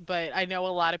palettes, but I know a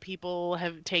lot of people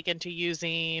have taken to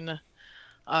using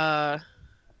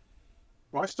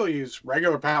Well, I still use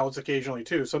regular palettes occasionally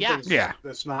too. Some things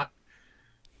that's not.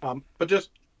 But just,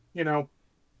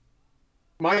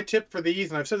 my tip for these,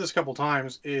 and I've said this a couple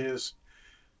times, is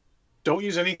don't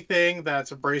use anything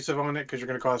that's abrasive on it because you're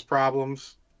going to cause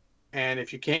problems. And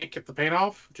if you can't get the paint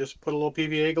off, just put a little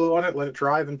PVA glue on it, let it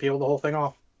dry, then peel the whole thing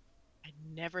off. I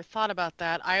never thought about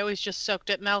that. I always just soaked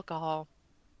it in alcohol.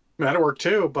 That'll work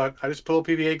too, but I just put a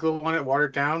little PVA glue on it, water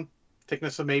it down,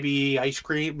 thickness of maybe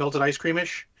melted ice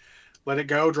cream-ish. Let it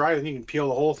go, dry, then you can peel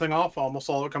the whole thing off. Almost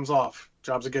all of it comes off.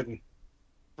 Job's a good one.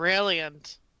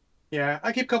 Brilliant. Yeah,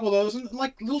 I keep a couple of those, and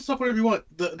like little stuff, whatever you want.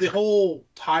 The whole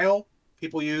tile,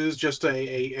 people use just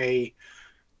a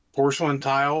porcelain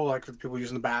tile, like people use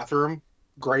in the bathroom.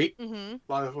 Great. Mm-hmm.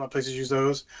 A lot of places use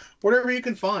those. Whatever you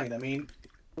can find. I mean,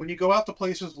 when you go out to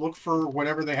places, look for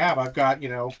whatever they have. I've got,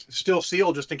 still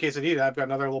sealed just in case I need it. I've got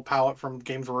another little palette from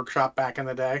Games Workshop back in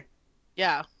the day.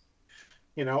 Yeah.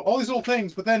 All these little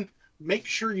things, but then make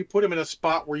sure you put them in a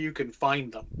spot where you can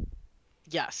find them.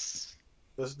 Yes.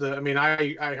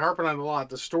 I harp on it a lot.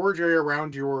 The storage area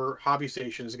around your hobby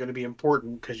station is going to be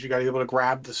important because you got to be able to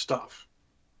grab the stuff.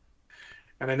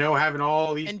 And I know having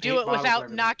all these and do it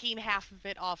without knocking half of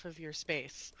it off of your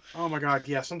space. Oh my god,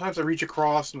 yeah. Sometimes I reach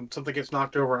across and something gets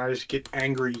knocked over and I just get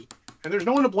angry. And there's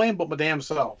no one to blame but my damn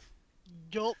self.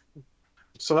 Yup.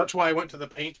 So that's why I went to the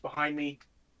paints behind me.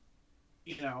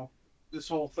 This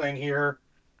whole thing here.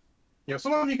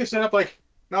 Some of them you can set up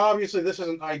now obviously this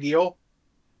isn't ideal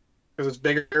because it's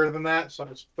bigger than that, so I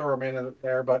just throw them in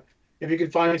there. But if you can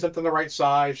find something the right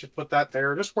size, just put that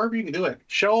there. Just wherever you can do it.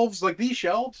 Shelves, like these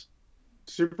shelves,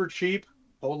 super cheap.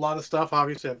 Hold a lot of stuff.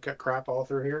 Obviously, I've got crap all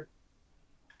through here.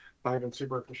 Not even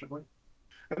super efficiently.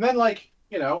 And then,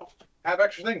 have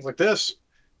extra things like this.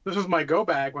 This is my go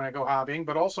bag when I go hobbying,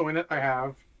 but also in it I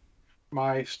have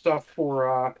my stuff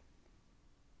for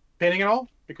painting and all,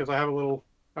 because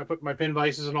I put my pin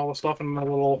vices and all the stuff in my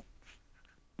little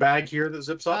bag here that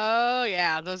zips up. Oh,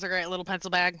 yeah. Those are great. Little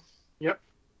pencil bag. Yep.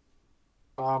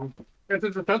 And since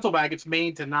it's a pencil bag, it's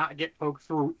made to not get poked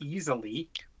through easily.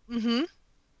 Mm-hmm.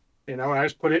 And I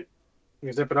just put it,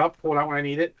 you zip it up, pull it out when I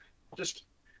need it. Just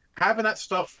having that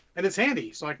stuff, and it's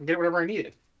handy, so I can get whatever I need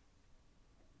it.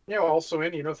 Also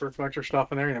in, throw some extra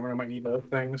stuff in there. You never know, I might need other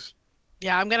things.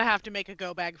 Yeah, I'm going to have to make a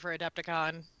go bag for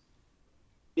Adepticon.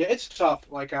 Yeah, it's tough.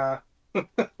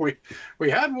 We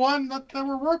had one that they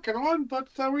were working on, but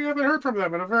we haven't heard from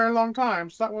them in a very long time,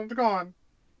 so that one's gone.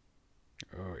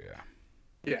 Oh, yeah.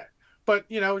 Yeah. But,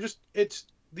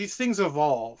 these things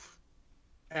evolve.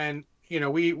 And,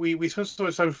 we spend so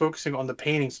much time focusing on the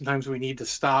painting. Sometimes we need to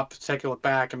stop, take a look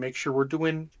back, and make sure we're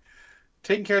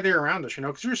taking care of the air around us,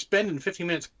 because you're spending 15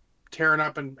 minutes tearing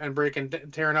up and breaking,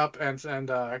 tearing up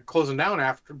and closing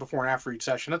down before and after each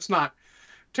session. That's not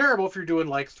terrible if you're doing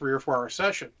 3 or 4 hour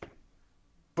session.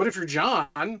 But if you're John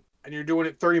and you're doing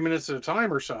it 30 minutes at a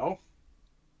time or so,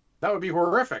 that would be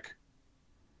horrific.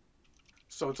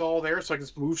 So it's all there, so I can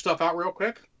just move stuff out real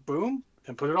quick, boom,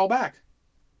 and put it all back.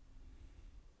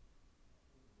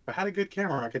 If I had a good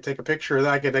camera, I could take a picture of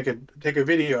that. I could take a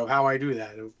video of how I do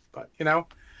that. But,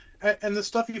 and the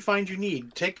stuff you find you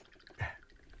need.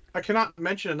 I cannot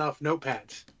mention enough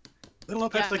notepads. Little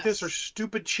notepads like this are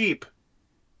stupid cheap.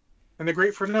 And they're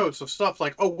great for notes of stuff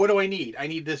like, oh, what do I need? I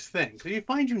need this thing. So you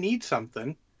find you need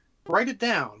something, write it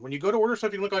down. When you go to order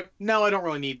something, you look like, no, I don't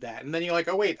really need that. And then you're like,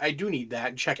 oh, wait, I do need that,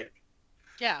 and check it.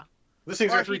 Yeah. This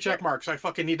thing's got 3 check marks. I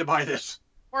fucking need to buy this.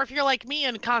 Or if you're like me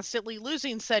and constantly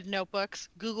losing said notebooks,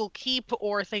 Google Keep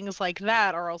or things like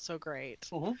that are also great.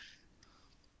 Mm-hmm.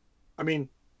 I mean,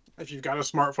 if you've got a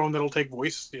smartphone that'll take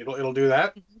voice, it'll do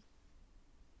that.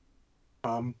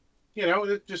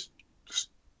 it just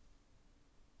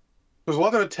there's a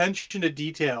lot of attention to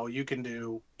detail you can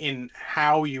do in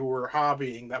how you are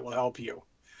hobbying that will help you.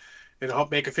 It'll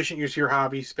help make efficient use of your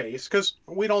hobby space because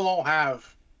we don't all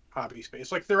have hobby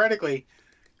space. Like theoretically,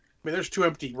 I mean, there's 2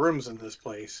 empty rooms in this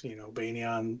place.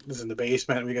 Banyan is in the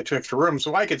basement. We got 2 extra rooms,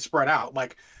 so I could spread out.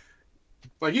 Like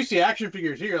you see action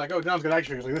figures here, like, oh, Don's got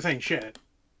action figures. Like, this ain't shit.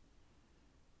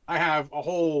 I have a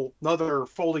whole another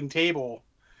folding table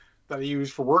that I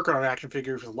use for working on action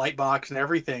figures with light box and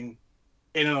everything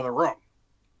in another room.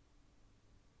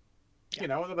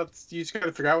 That's you just got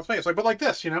to figure out what space. But like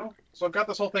this, So I've got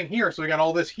this whole thing here, so we got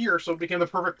all this here, so it became the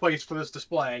perfect place for this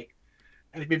display.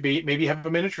 And maybe have a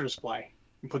miniature display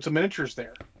and put some miniatures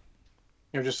there.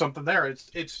 Just something there.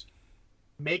 It's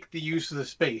make the use of the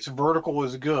space. Vertical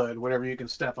is good. Whatever you can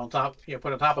step on top,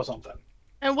 put on top of something.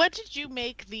 And what did you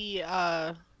make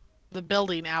the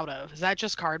building out of? Is that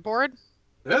just cardboard?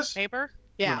 This paper?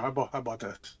 Yeah. No, I bought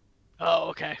this. Oh,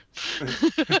 okay.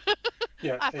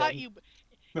 Yeah. I thought you.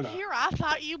 No. Here, I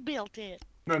thought you built it.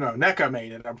 No. NECA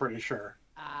made it. I'm pretty sure.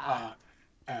 Ah.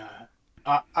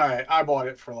 I bought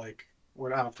it for I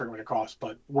don't forget what it cost,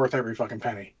 but worth every fucking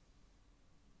penny.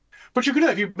 But you can do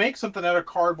that if you make something out of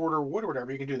cardboard or wood or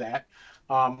whatever. You can do that.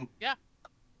 Yeah.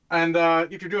 And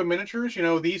if you're doing miniatures,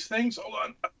 these things. Hold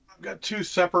on, I've got 2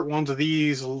 separate ones of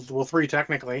these. Well, 3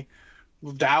 technically.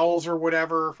 Dowels or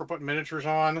whatever for putting miniatures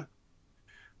on.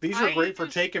 These are great for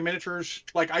taking miniatures.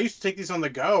 I used to take these on the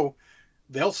go.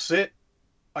 They'll sit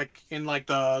in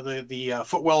the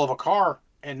footwell of a car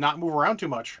and not move around too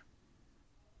much.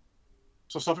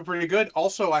 So stuff is pretty good.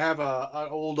 Also, I have an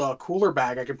old cooler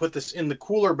bag. I can put this in the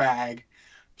cooler bag,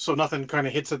 so nothing kind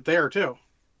of hits it there too.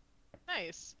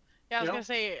 Nice. Yeah, I was gonna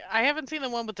say I haven't seen the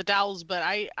one with the dowels, but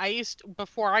I used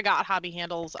before I got hobby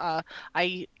handles.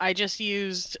 I just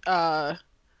used old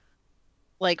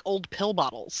pill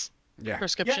bottles. Yeah.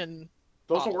 Prescription. Yeah.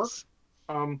 Those bottles.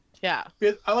 will work. Yeah.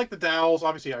 I like the dowels.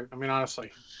 Obviously, I mean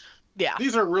honestly. Yeah.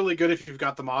 These are really good if you've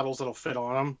got the models that'll fit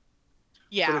on them.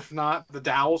 Yeah. But if not, the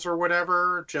dowels or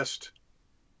whatever, just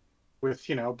with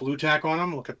blue tack on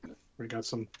them. Look at, we got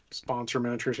some sponsor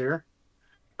miniatures here.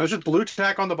 There's just blue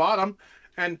tack on the bottom,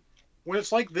 and when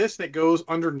it's like this, that goes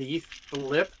underneath the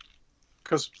lip,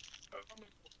 because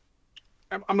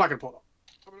I'm not gonna pull it up.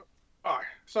 All right,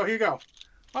 so here you go.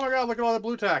 Oh my God, look at all the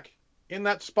blue tack in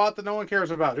that spot that no one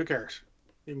cares about. Who cares?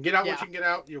 You can get out what you can get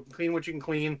out. You can clean what you can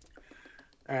clean,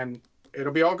 and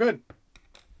it'll be all good.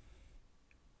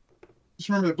 Just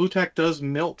remember that blue tack does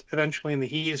melt eventually in the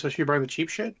heat, especially if you're buying the cheap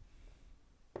shit.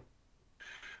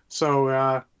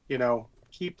 So,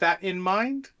 keep that in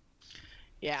mind.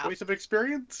 Yeah. Choice of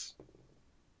experience.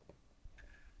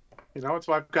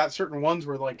 So I've got certain ones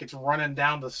where it's running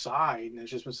down the side and it's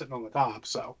just been sitting on the top.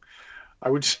 So I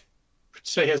would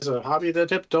say as a hobby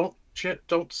tip, don't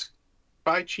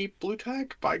buy cheap blue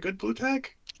tack. Buy good blue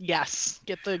tack. Yes,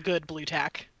 get the good blue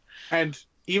tack. And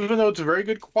even though it's very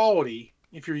good quality,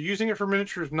 if you're using it for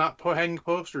miniatures, not hanging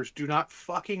posters, do not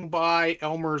fucking buy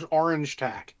Elmer's orange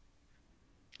tack.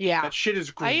 Yeah. That shit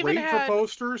is great for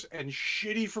posters and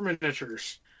shitty for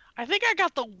miniatures. I think I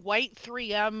got the white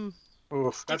 3M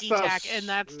sticky tack, and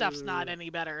that stuff's not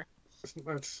any better.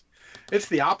 It's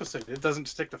the opposite. It doesn't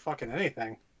stick to fucking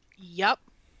anything. Yep.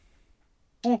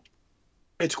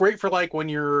 It's great for when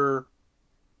your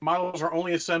models are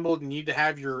only assembled and you need to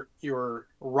have your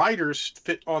riders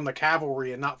fit on the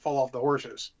cavalry and not fall off the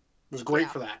horses. It was great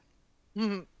for that.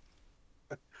 Mm-hmm.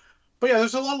 But yeah,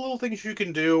 there's a lot of little things you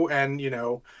can do and,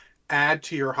 add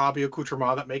to your hobby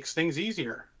accoutrement that makes things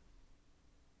easier.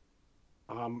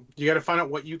 You got to find out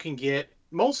what you can get.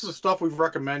 Most of the stuff we've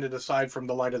recommended, aside from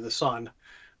the Light of the Sun,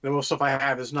 the most stuff I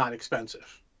have is not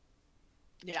expensive.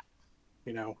 Yeah.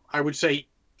 I would say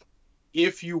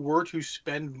if you were to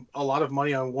spend a lot of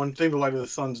money on one thing, the Light of the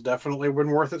Sun's definitely been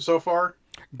worth it so far.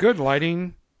 Good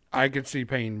lighting. I could see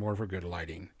paying more for good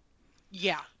lighting.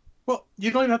 Yeah. Well, you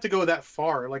don't even have to go that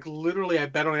far. Literally, I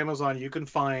bet on Amazon you can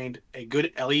find a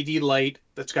good LED light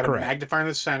that's got a magnifier in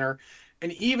the center.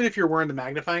 And even if you're wearing the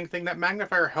magnifying thing, that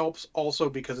magnifier helps also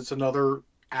because it's another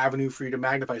avenue for you to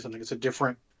magnify something. It's a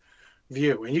different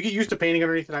view. And you get used to painting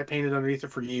underneath it. I painted underneath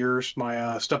it for years.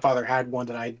 My stepfather had one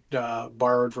that I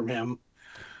borrowed from him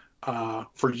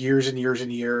for years and years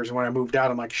and years. And when I moved out,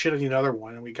 I'm like, shit, I need another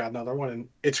one. And we got another one. And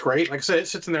it's great. Like I said, it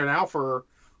sits in there now for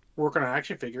working on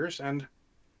action figures. And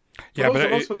for those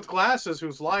of us with glasses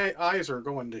whose eyes are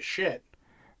going to shit.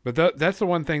 But that's the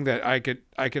one thing that I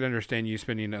could understand you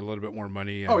spending a little bit more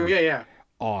money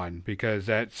on, because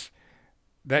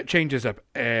that changes up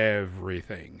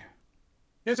everything.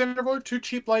 Yes, and two good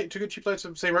cheap lights of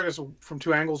the same brightness from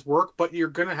two angles work, but you're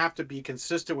going to have to be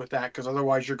consistent with that because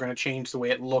otherwise you're going to change the way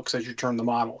it looks as you turn the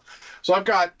model. So I've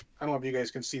got, I don't know if you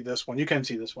guys can see this one. You can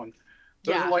see this one.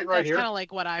 There's a light right that's here. kind of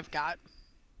like what I've got.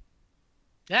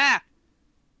 Yeah.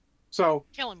 So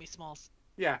killing me, Smalls.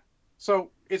 Yeah. So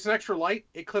it's an extra light.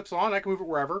 It clips on. I can move it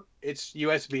wherever. It's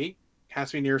USB. Has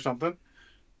to be near something.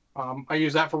 I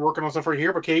use that for working on stuff right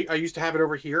here. But I used to have it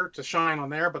over here to shine on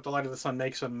there, but the light of the sun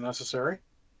makes it unnecessary.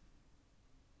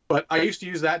 But I used to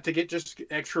use that to get just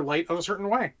extra light on a certain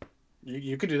way.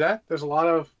 You could do that. There's a lot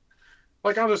of,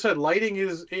 like I just said, lighting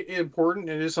is important.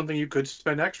 It is something you could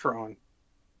spend extra on.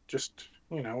 Just,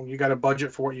 you got to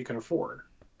budget for what you can afford.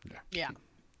 Yeah.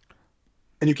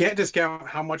 And you can't discount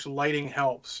how much lighting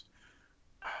helps.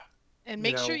 And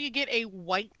make sure you get a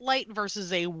white light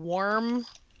versus a warm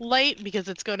light because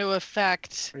it's going to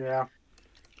affect the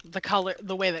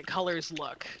way that colors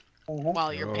look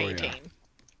while you're painting.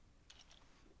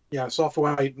 Yeah, soft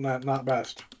white, not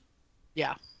best.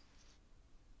 Yeah.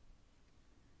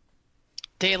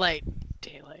 Daylight.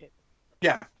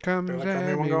 Yeah. Comes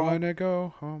and we wanna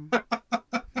go home.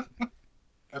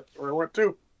 That's where I went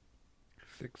to.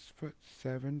 6 foot,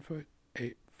 7 foot,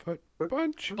 8 foot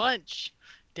bunch.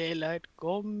 Daylight,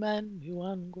 go man, we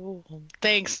wanna go home.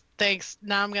 Thanks.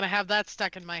 Now I'm gonna have that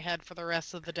stuck in my head for the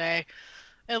rest of the day.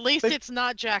 At least it's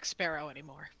not Jack Sparrow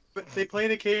anymore. But they play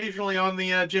it occasionally on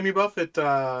the Jimmy Buffett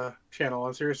channel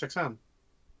on Sirius XM.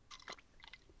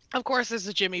 Of course, there's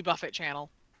a Jimmy Buffett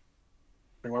channel.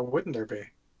 Why wouldn't there be?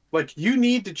 Like, you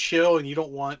need to chill and you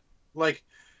don't want... Like,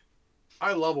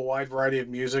 I love a wide variety of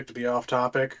music, to be off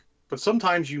topic, but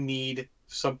sometimes you need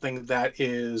something that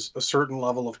is a certain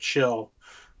level of chill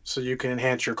so you can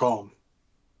enhance your calm.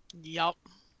 Yup.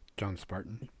 John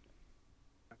Spartan.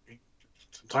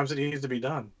 Sometimes it needs to be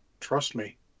done. Trust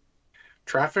me.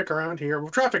 Traffic around here,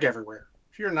 traffic everywhere.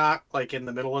 If you're not, like, in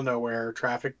the middle of nowhere,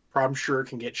 traffic, I'm sure,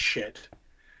 can get shit.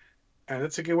 And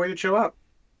it's a good way to chill out.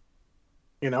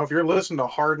 If you're listening to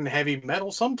hard and heavy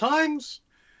metal, sometimes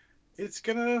it's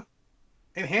going to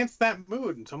enhance that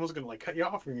mood. And someone's going to, cut you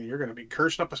off, and you're going to be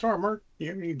cursing up a storm. Or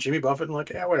you Jimmy Buffett and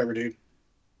yeah, whatever, dude.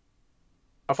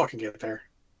 I'll fucking get there.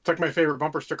 It's like my favorite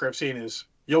bumper sticker I've seen is,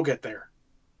 you'll get there.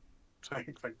 It's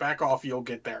like back off, you'll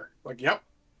get there. Yep.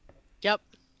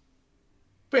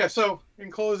 But yeah, so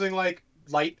in closing,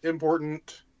 light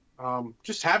important.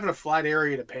 Just having a flat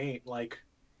area to paint.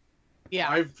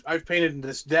 I've painted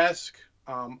this desk.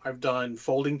 I've done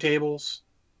folding tables.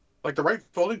 The right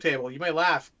folding table, you may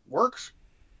laugh, works.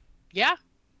 Yeah.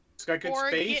 It's got good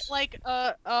space. Or get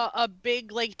a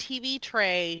big TV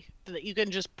tray that you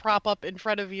can just prop up in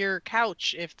front of your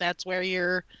couch if that's where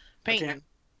you're painting.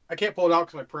 I can't pull it out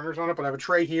because my printer's on it, but I have a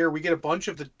tray here. We get a bunch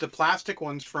of the plastic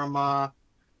ones from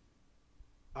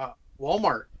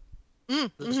Walmart.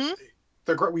 Mm-hmm.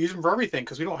 They're great. We use them for everything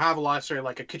because we don't have a lot of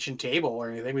a kitchen table or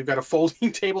anything. We've got a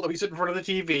folding table that we sit in front of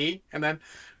the TV, and then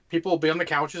people will be on the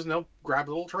couches and they'll grab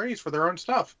little trays for their own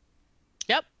stuff.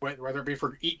 Yep. Whether it be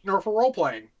for eating or for role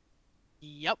playing.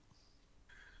 Yep.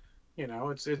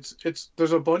 It's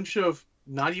there's a bunch of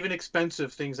not even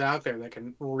expensive things out there that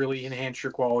can really enhance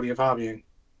your quality of hobbying.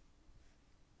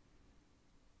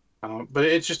 But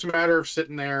it's just a matter of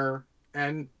sitting there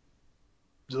and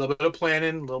a little bit of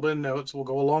planning, a little bit of notes will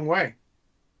go a long way.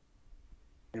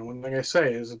 One thing I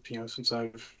say is, since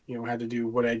I've, had to do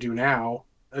what I do now,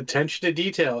 attention to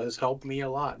detail has helped me a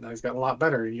lot, and I've gotten a lot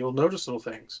better. You'll notice little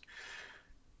things.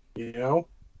 You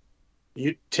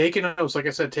taking notes, like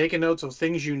I said, taking notes of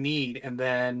things you need, and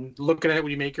then looking at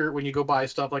it when you go buy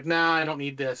stuff, nah, I don't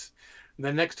need this. And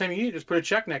then next time you need it, just put a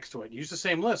check next to it. Use the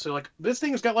same list. So this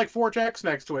thing's got 4 checks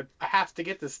next to it. I have to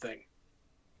get this thing.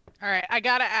 All right, I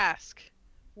gotta ask,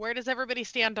 where does everybody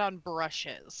stand on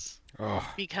brushes? Oh.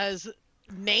 Because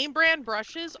name brand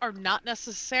brushes are not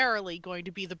necessarily going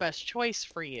to be the best choice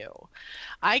for you.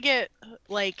 I get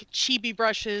chibi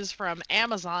brushes from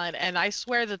Amazon, and I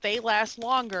swear that they last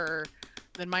longer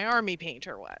than my army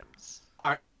painter ones.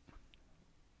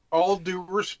 All due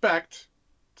respect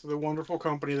to the wonderful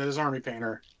company that is Army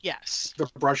Painter. Yes. The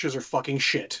brushes are fucking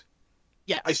shit.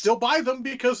 Yes. I still buy them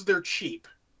because they're cheap.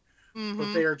 Mm-hmm.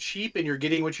 But they are cheap and you're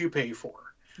getting what you pay for.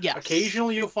 Yes.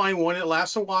 Occasionally you'll find one that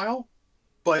lasts a while,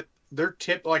 but they're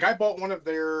tipped. I bought one of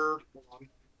their...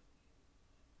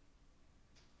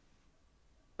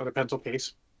 Got a pencil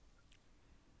case.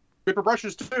 Paper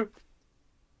brushes too.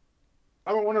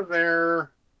 I bought one of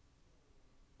their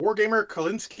Wargamer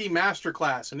Kalinsky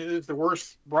Masterclass, and it is the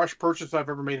worst brush purchase I've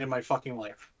ever made in my fucking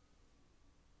life.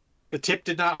 The tip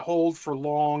did not hold for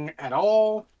long at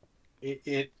all.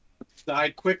 It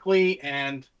died quickly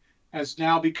and has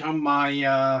now become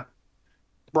my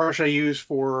brush I use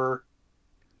for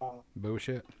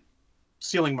Bullshit.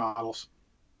 ceiling models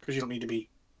because you don't need to be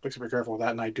super careful with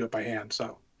that, and I do it by hand.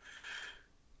 So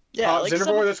Yeah, like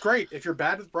Zenithor, that's great. If you're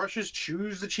bad with brushes,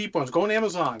 choose the cheap ones. Go on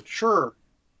Amazon. Sure,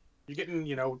 you're getting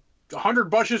 100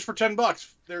 brushes for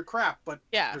 $10. They're crap, but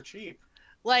yeah, they're cheap.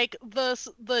 like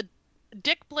the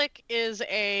Dick Blick is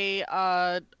a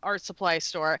art supply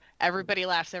store. Everybody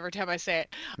laughs every time I say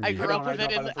it. I grew up with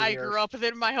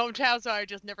it in my hometown, so I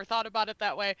just never thought about it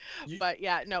that way. But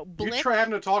yeah, no, You try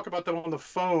having to talk about them on the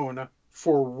phone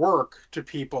for work to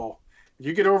people.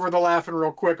 You get over the laughing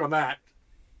real quick on that.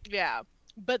 Yeah.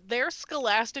 But their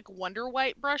Scholastic Wonder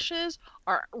White brushes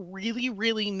are really,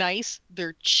 really nice.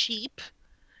 They're cheap.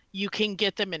 You can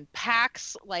get them in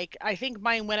packs. Like, I think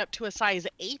mine went up to a size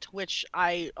 8, which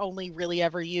I only really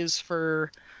ever use for,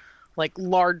 like,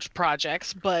 large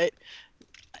projects. But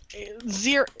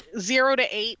 0 to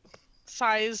 8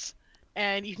 size,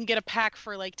 and you can get a pack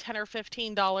for, like, $10 or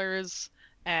 $15.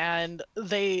 And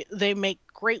they make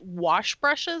great wash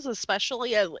brushes,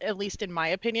 especially, at least in my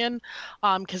opinion,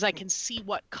 because I can see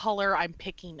what color I'm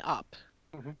picking up.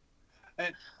 Mm-hmm.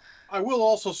 And I will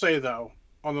also say, though,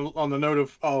 on the note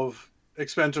of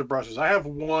expensive brushes, I have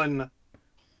one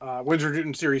Winsor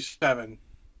Newton Series 7,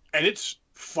 and it's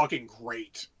fucking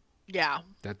great. Yeah.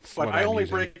 But I only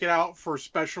break it out for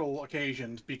special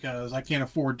occasions because I can't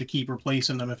afford to keep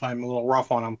replacing them if I'm a little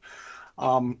rough on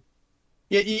them.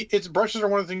 Yeah, it's brushes are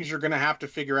one of the things you're going to have to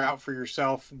figure out for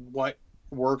yourself what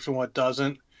works and what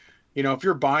doesn't. If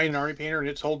you're buying an Army Painter and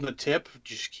it's holding a tip,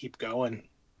 just keep going.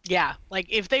 Yeah, like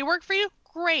if they work for you,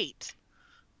 great.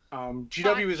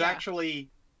 GW is actually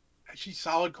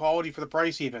solid quality for the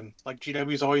price even. Like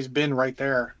GW's always been right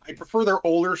there. I prefer their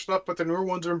older stuff, but the newer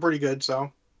ones have been pretty good, so.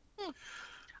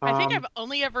 I think I've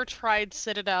only ever tried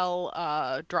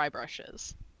Citadel dry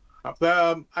brushes.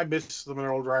 I miss the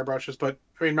mineral dry brushes, but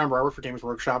I mean, remember, I worked for Games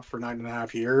Workshop for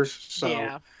 9.5 years.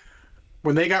 So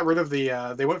when they got rid of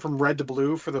they went from red to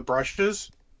blue for the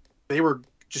brushes, they were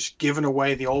just giving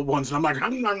away the old ones. And I'm like,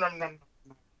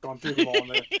 gone through them all in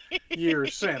the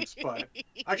years since. But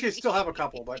actually, I still have a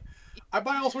couple. But I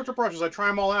buy all sorts of brushes. I try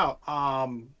them all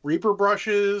out. Reaper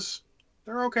brushes,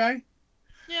 they're okay.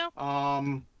 Yeah.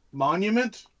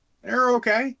 Monument, they're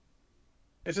okay.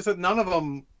 It's just that none of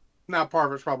them. Now, part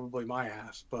of it's probably my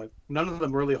ass, but none of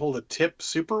them really hold a tip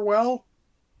super well.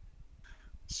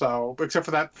 So, except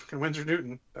for that Winsor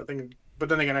Newton, that thing. But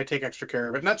then again, I take extra care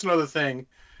of it, and that's another thing.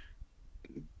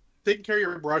 Taking care of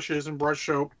your brushes and brush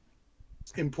soap,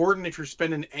 important if you're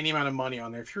spending any amount of money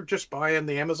on there. If you're just buying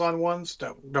the Amazon ones,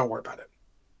 don't worry about it.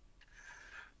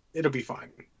 It'll be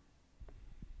fine.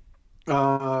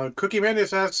 Cookie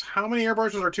Mandius asks, how many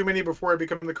airbrushes are too many before I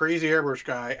become the crazy airbrush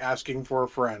guy asking for a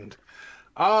friend?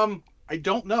 I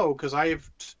don't know because I have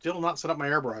still not set up my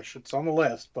airbrush. It's on the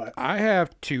list, but I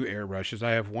have 2 airbrushes.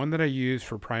 I have one that I use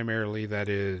for primarily that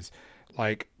is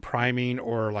like priming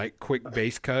or like quick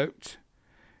base coats,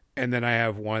 and then I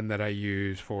have one that I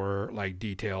use for like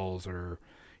details or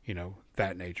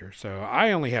that nature. So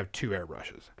I only have 2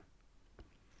 airbrushes.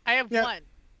 I have one,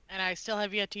 and I still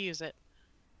have yet to use it.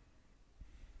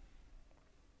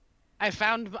 I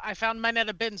found mine at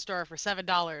a bin store for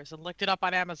 $7 and looked it up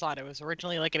on Amazon. It was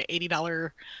originally like an $80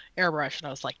 airbrush, and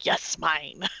I was like, "Yes,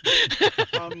 mine."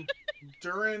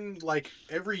 During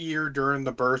every year during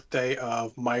the birthday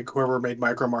of whoever made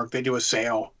Micromark, they do a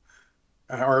sale.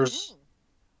 Not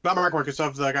Micromark, it's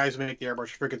of the guys who make the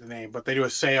airbrush. I forget the name, but they do a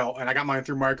sale, and I got mine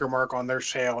through Micromark on their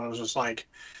sale, and it was just like,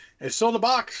 it's still in the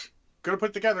box. Gonna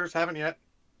put it together, just haven't yet.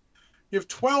 You have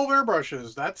 12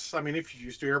 airbrushes. That's, if you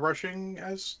used to airbrushing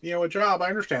as, a job, I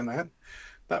understand that.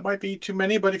 That might be too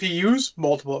many, but if you use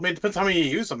multiple, it depends how many you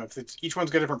use them. If each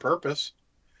one's got a different purpose.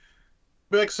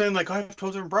 It'd be like saying, I have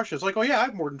 12 different brushes. Like, oh yeah, I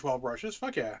have more than 12 brushes.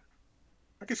 Fuck yeah.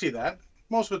 I can see that.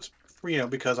 Most of it's,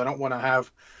 because I don't want to have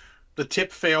the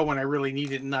tip fail when I really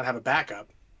need it and not have a backup.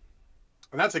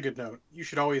 And that's a good note. You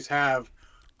should always have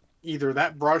either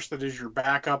that brush that is your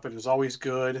backup and is always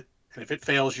good, and if it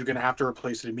fails, you're going to have to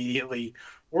replace it immediately.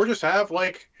 Or just have,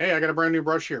 hey, I got a brand new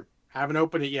brush here. Haven't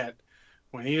opened it yet.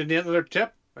 When I need another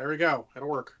tip, there we go. It'll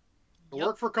work. It'll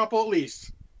work for a couple at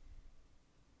least.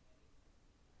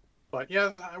 But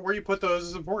yeah, where you put those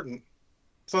is important.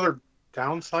 This other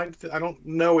downside, I don't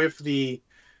know if the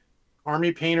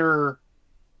Army Painter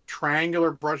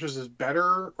triangular brushes is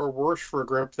better or worse for a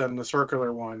grip than the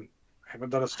circular one. I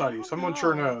haven't done a study. Someone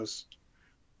sure knows.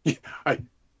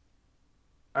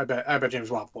 I bet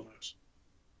James Waffle knows.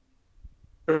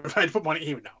 If I had to put money,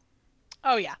 he would know.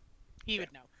 Oh yeah, he would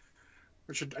know.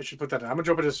 I should put that in. I'm gonna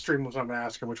jump into his stream with someone and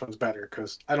ask him which one's better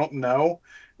because I don't know,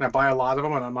 and I buy a lot of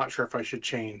them, and I'm not sure if I should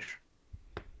change.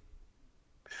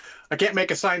 I can't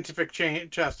make a scientific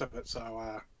test of it, so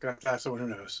gonna have to ask someone who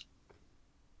knows.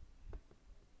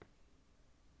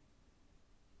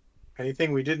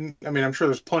 Anything we didn't? I mean, I'm sure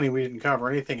there's plenty we didn't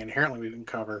cover. Anything inherently we didn't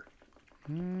cover?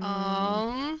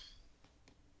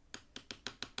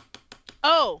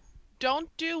 Oh, don't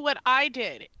do what I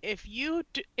did. If you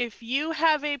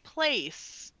have a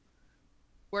place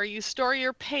where you store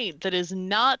your paint that is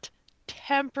not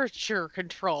temperature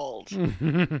controlled,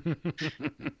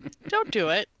 don't do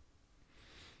it.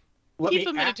 Keep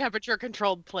them in a temperature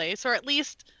controlled place, or at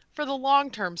least for the long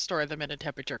term, store them in a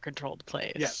temperature controlled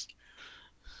place. Yes.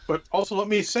 But also, let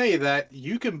me say that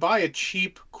you can buy a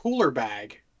cheap cooler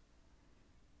bag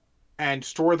and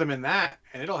store them in that,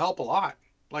 and it'll help a lot.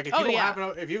 Like if you don't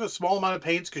have if you have a small amount of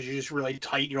paints because you're just really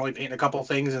tight, you're only painting a couple of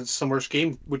things in a similar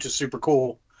scheme, which is super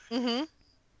cool. Mm-hmm.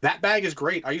 That bag is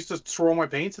great. I used to store all my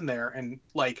paints in there, and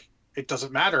like it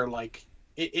doesn't matter. Like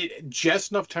it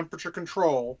just enough temperature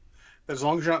control that as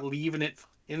long as you're not leaving it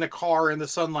in the car in the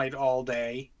sunlight all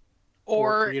day,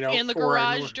 or in the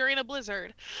garage during a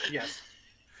blizzard. Yes,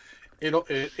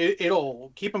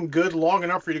 it'll keep them good long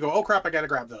enough for you to go, oh crap, I gotta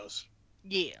grab those.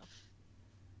 Yeah.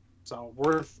 So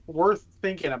worth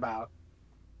thinking about.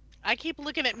 I keep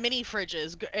looking at mini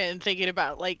fridges and thinking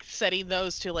about like setting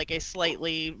those to like a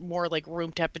slightly more like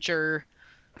room temperature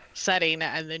setting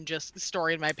and then just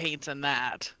storing my paints in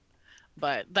that.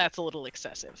 But that's a little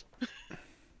excessive.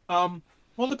 Well,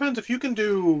 it depends. If you can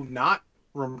do not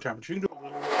room temperature, you can do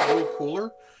a little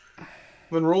cooler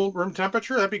than room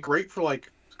temperature. That'd be great for like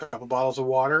a couple bottles of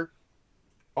water.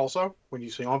 Also, when you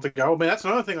don't have to go. I mean, that's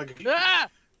another thing. Like,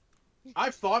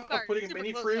 I've thought of putting a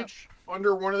mini fridge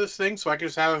under one of those things so I could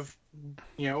just have,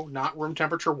 not room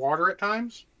temperature water at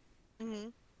times. Mm-hmm.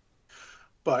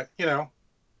 But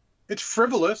it's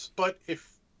frivolous. But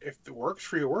if it works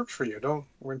for you, it works for you.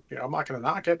 I'm not going to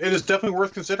knock it. It is definitely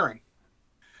worth considering.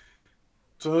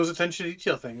 So those attention to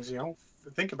detail things,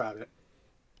 think about it.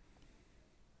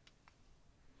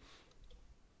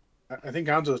 I think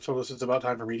Gonzo told us it's about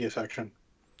time for media section.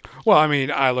 Well, I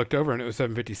mean, I looked over and it was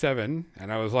 7:57,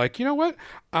 and I was like, you know what?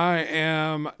 I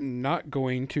am not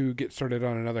going to get started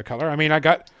on another color. I mean, I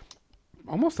got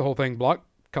almost the whole thing block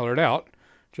colored out.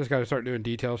 Just got to start doing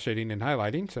detail shading and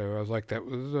highlighting. So I was like, that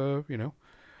was,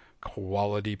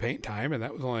 quality paint time, and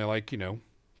that was only like,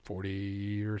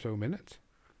 40 or so minutes.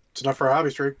 It's enough for a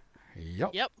hobby streak.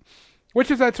 Yep.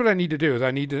 That's what I need to do. Is I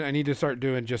need to start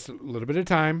doing just a little bit at a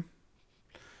time.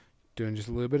 Doing just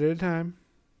a little bit at a time.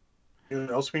 You know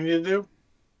what else we need to do?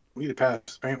 We need to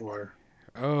pass paint water.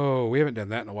 Oh, we haven't done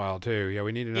that in a while too. Yeah,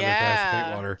 we need another pass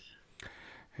paint water.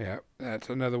 Yeah, that's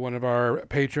another one of our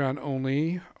Patreon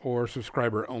only or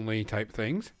subscriber only type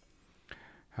things.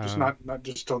 Just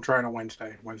just don't try on a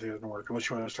Wednesday. Wednesday doesn't work unless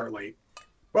you want to start late.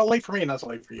 Well, late for me, and that's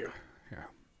late for you.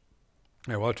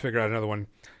 Yeah, we'll have to figure out another one.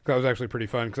 That was actually pretty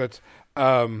fun because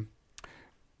that's,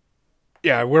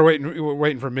 we're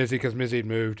waiting for Mizzy because Mizzy had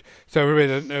moved. So everybody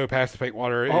doesn't know Pass the Paint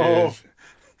Water is.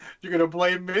 You're gonna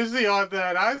blame Mizzy on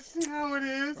that? I see how it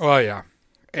is. Well, yeah,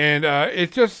 and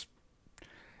it's just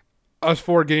us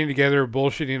four getting together,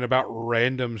 bullshitting about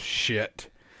random shit,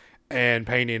 and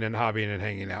painting and hobbying and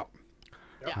hanging out.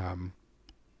 Yeah.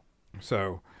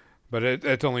 But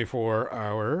it's only for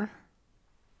our,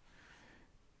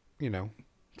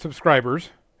 subscribers.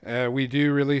 We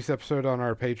do release episode on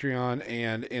our Patreon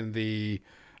and in the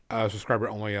subscriber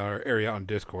only area on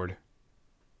Discord.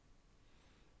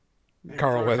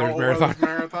 Carl Weathers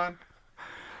Marathon.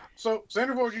 So,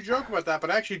 Xandervold, you joke about that,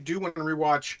 but I actually do want to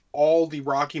rewatch all the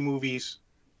Rocky movies.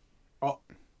 Oh,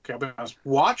 okay, I'll be honest.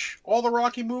 Watch all the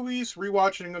Rocky movies,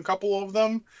 rewatching a couple of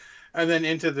them, and then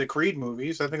into the Creed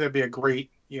movies. I think that'd be a great,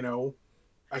 I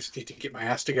just need to get my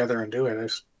ass together and do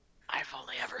it. I've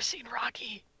only ever seen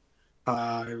Rocky.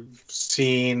 I've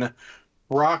seen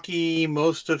Rocky,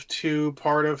 most of 2,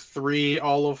 part of 3,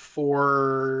 all of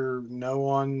 4, no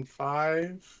on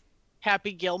 5.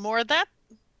 Happy Gilmore, that?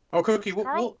 Oh, Cookie, we'll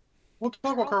talk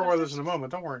about Carl Weathers in a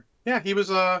moment. Don't worry. Yeah, he was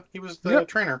the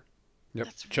trainer. Yep.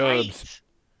 That's Chubbs. Right.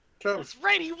 Chubbs. That's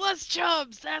right. He was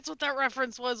Chubbs. That's what that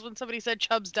reference was when somebody said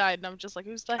Chubbs died, and I'm just like,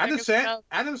 who's the heck is Chubbs?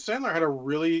 Adam Sandler had a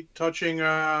really touching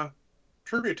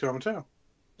tribute to him too.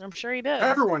 I'm sure he did.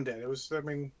 Everyone did. It was. I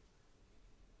mean,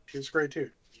 he was great too.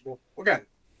 Well, again,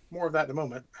 more of that in a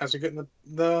moment as we get in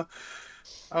the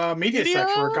media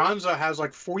section where Gonza has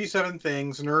like 47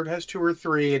 things, Nerd has 2 or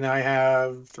 3, and I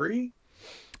have 3.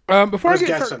 Before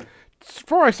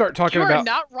I start talking about,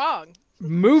 not wrong.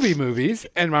 movies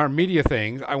and our media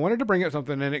things, I wanted to bring up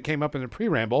something, and it came up in the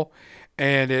pre-ramble,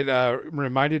 and it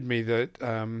reminded me that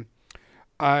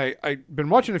I've been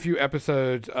watching a few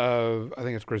episodes of, I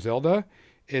think it's Griselda.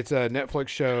 It's a Netflix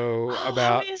show Oh,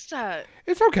 about. how is that?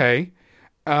 It's okay.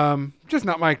 Just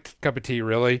not my cup of tea,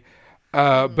 really.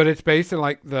 But Mm. it's based in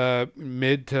like the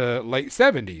mid to late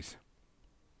 70s.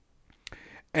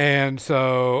 And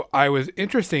so I was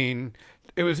interesting.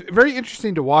 It was very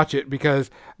interesting to watch it because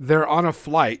they're on a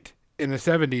flight in the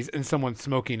 70s and someone's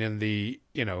smoking in the,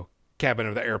 cabin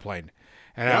of the airplane.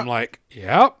 And I'm Yep. like,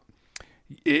 yep.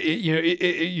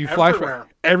 You flash Everywhere.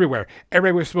 everywhere.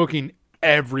 Everybody was smoking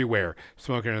everywhere.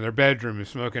 Smoking in their bedroom,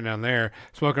 smoking down there,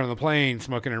 smoking on the plane,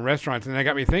 smoking in restaurants. And that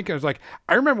got me thinking. I was like,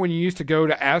 I remember when you used to go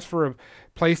to ask for a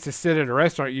place to sit at a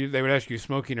restaurant, they would ask you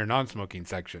smoking or non-smoking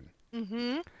section.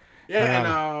 Mm-hmm.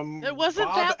 Yeah, and It wasn't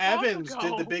Bob that long Evans ago.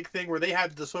 did the big thing where they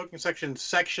had the smoking section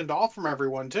sectioned off from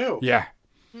everyone too. Yeah.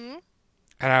 Hmm?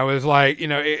 And I was like,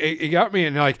 it got me,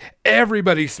 and like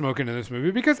everybody's smoking in this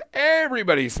movie because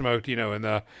everybody smoked, in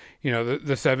the,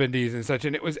 the 70s and such,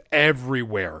 and it was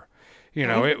everywhere.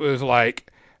 Mhm. It was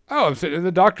like, oh, I'm sitting in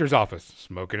the doctor's office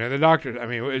smoking at the doctor's. I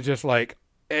mean, it was just like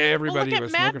Well, everybody look at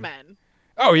was Mad smoking. Men.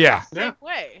 Oh yeah, Same Yeah.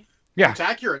 way. yeah, It's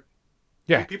accurate.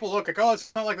 yeah, Like, people look like, oh,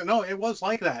 it's not like that. No, it was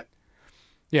like that.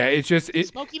 yeah. It's just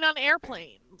Smoking on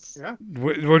airplanes. Yeah.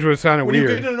 which was kind of When you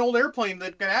weird. get in an old airplane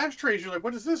that got ashtrays, you're like,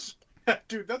 what is this?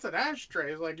 Dude, that's an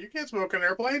ashtray. It's like, you can't smoke on an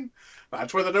airplane.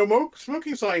 That's where the no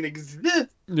smoking sign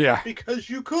exists, Yeah, because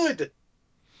you could.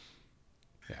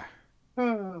 Yeah.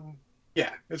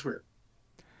 Yeah, it's weird.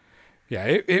 yeah.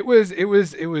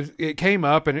 It came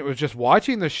up, and it was just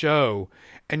watching the show,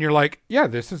 and you're like, yeah,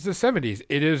 this is the 70s.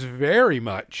 It is very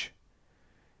much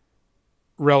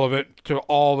relevant to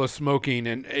all the smoking,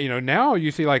 and now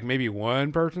you see like maybe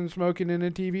one person smoking in a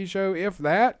TV show, if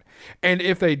that. And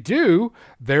if they do,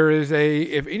 there is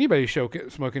if anybody's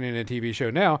smoking in a TV show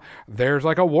now, there's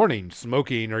like a warning: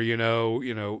 smoking, or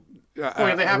Well,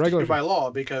 they a have to regular do by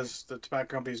law because the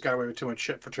tobacco companies got away with too much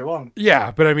shit for too long.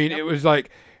 yeah. But I mean, Yep. it was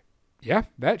like, yeah,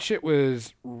 that shit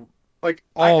was Like,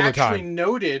 all I the actually time.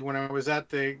 noted when I was at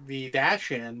the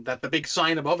dash-in that the big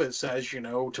sign above it says,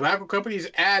 tobacco companies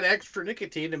add extra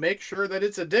nicotine to make sure that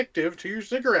it's addictive to your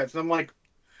cigarettes. And I'm like,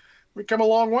 we've come a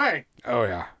long way. Oh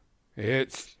yeah,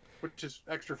 it's Which is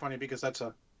extra funny because that's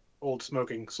a old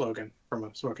smoking slogan from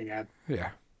a smoking ad. yeah.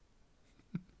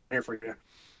 Here for you.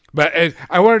 But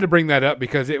I wanted to bring that up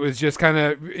because it was just kind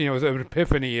of, it was an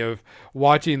epiphany of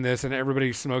watching this and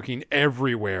everybody smoking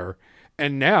everywhere.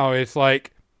 And now it's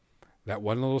like that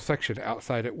one little section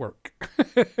outside at work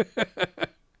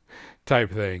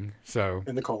type thing. So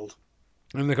In the cold.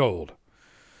 in the cold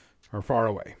or far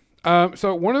away.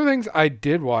 So one of the things I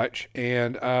did watch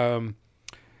and I'm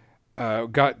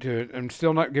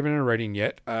still not giving it a rating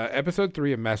yet. Episode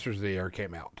 3 of Masters of the Air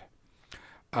came out.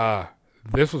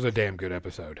 This was a damn good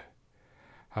episode.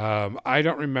 I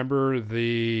don't remember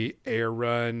the air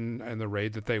run and the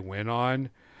raid that they went on,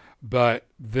 but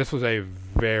this was a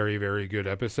very, very good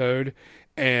episode,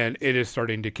 and it is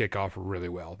starting to kick off really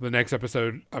well. The next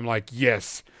episode, I'm like,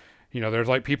 yes. There's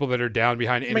like people that are down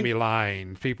behind enemy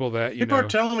lines, people that, People are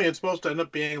telling me it's supposed to end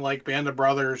up being like Band of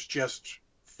Brothers just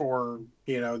for,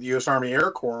 the U.S. Army Air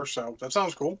Corps. So that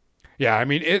sounds cool. Yeah, I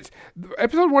mean, it's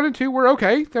episode 1 and 2 were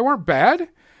okay. They weren't bad.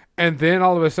 And then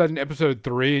all of a sudden, episode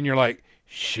 3, and you're like,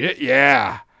 shit,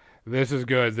 yeah, this is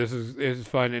good. This is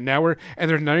fun. And now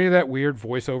there's none of that weird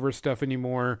voiceover stuff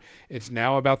anymore. It's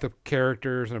now about the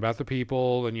characters and about the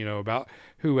people and, about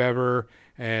whoever,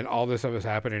 and all this stuff is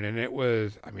happening. And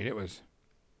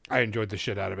I enjoyed the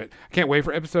shit out of it. I can't wait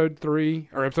for episode 3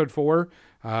 or episode 4.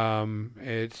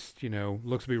 It's,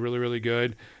 looks to be really, really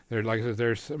good. Like I said,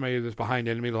 there's somebody that's behind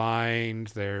enemy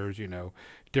lines. There's,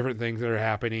 different things that are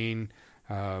happening.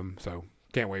 So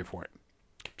can't wait for it.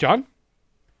 John?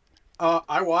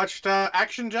 I watched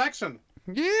Action Jackson.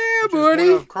 Yeah, Which buddy. is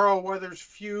one of Carl Weathers'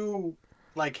 few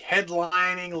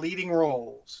headlining leading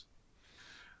roles.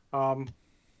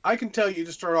 I can tell you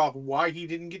to start off why he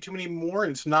didn't get too many more,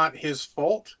 and it's not his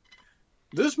fault.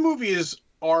 This movie is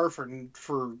R for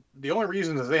the only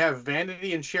reason is they have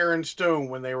Vanity and Sharon Stone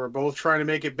when they were both trying to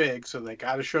make it big, so they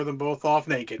got to show them both off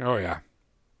naked. Oh yeah.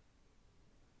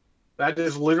 That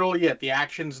is literally it. The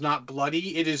action's not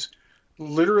bloody. It is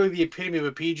literally the epitome of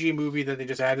a PG movie that they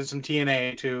just added some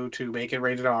TNA to make it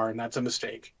rated R, and that's a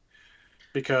mistake.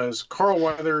 Because Carl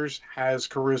Weathers has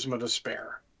charisma to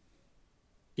spare.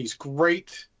 He's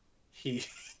great. He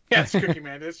has Cookie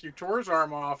Mandis. You tore his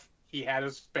arm off. He had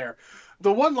his spare.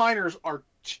 The one-liners are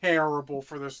terrible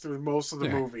for this through most of the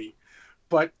movie,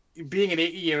 but being an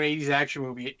 80s action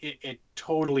movie, it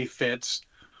totally fits.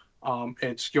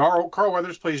 It's Carl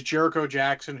Weathers plays Jericho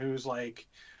Jackson, who's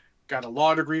got a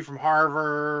law degree from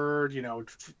Harvard,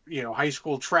 high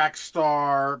school track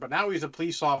star, but now he's a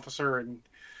police officer, and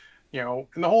And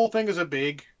the whole thing is a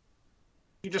big,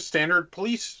 just standard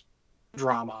police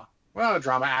drama. Well, a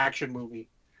drama action movie.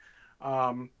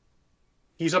 Um,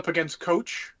 he's up against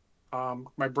Coach.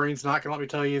 My brain's not gonna let me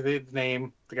tell you the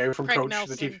name. The guy from Craig Coach,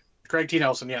 Nelson. the TV, Craig T.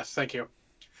 Nelson. Yes, thank you.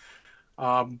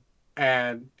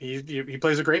 And he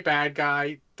plays a great bad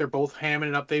guy. They're both hamming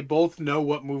it up. They both know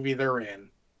what movie they're in.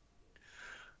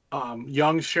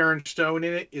 Young Sharon Stone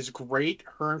in it is great.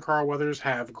 Her and Carl Weathers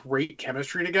have great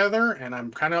chemistry together, and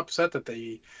I'm kind of upset that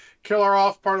they kill her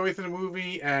off part of the way through the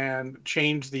movie and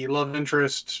change the love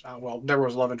interest. Well, never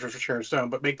was a love interest for Sharon Stone,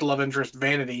 but make the love interest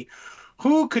Vanity,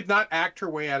 who could not act her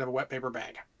way out of a wet paper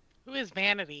bag. Who is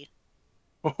Vanity?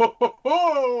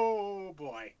 Oh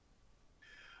boy.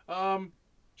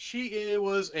 She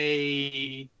was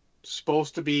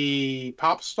supposed to be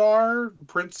pop star,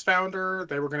 Prince founder.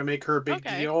 They were going to make her a big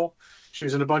deal. She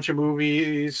was in a bunch of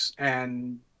movies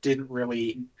and didn't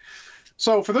really.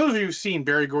 So for those of you who've seen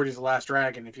Berry Gordy's The Last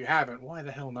Dragon, if you haven't, why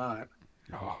the hell not?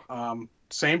 Oh.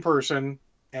 Same person,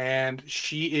 and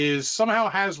she somehow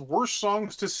has worse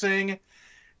songs to sing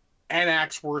and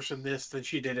acts worse in this than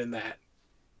she did in that.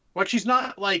 Like, she's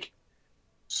not like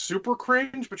super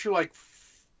cringe, but you're like,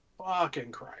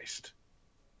 fucking Christ.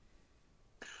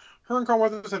 Her and Carl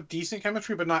Weathers have decent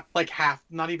chemistry, but not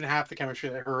even half the chemistry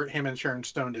that him and Sharon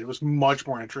Stone did. It was much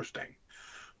more interesting.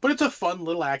 But it's a fun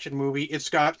little action movie. It's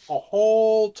got a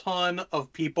whole ton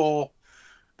of people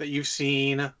that you've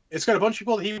seen. It's got a bunch of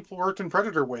people that he worked in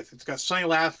Predator with. It's got Sonny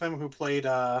Latham, who played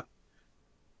the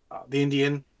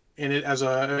Indian in it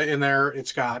in there.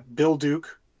 It's got Bill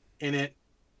Duke in it.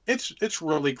 It's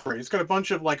really great. It's got a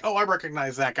bunch of I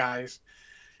recognize that guys,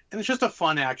 and it's just a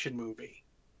fun action movie.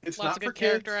 It's lots not of good for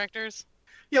kids. character actors.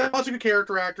 Yeah, lots of good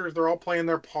character actors. They're all playing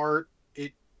their part.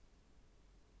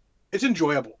 It's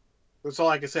enjoyable. That's all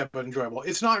I can say, but enjoyable.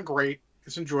 It's not great.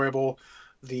 It's enjoyable.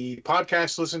 The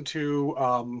podcast listened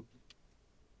to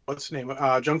what's the name?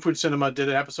 Junk Food Cinema did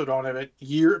an episode on it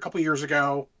a couple years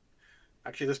ago.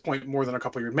 Actually, at this point, more than a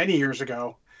couple years, many years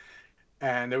ago.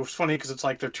 And it was funny because it's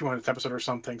like their 200th episode or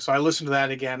something. So I listened to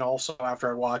that again also after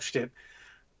I watched it,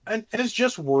 and it's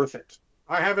just worth it.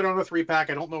 I have it on a 3-pack.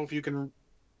 I don't know if you can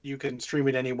stream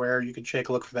it anywhere. You can take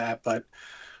a look for that, but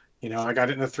I got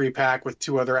it in a 3-pack with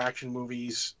 2 other action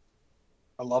movies.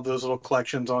 I love those little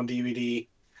collections on DVD.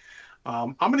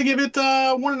 I'm going to give it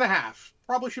 1.5.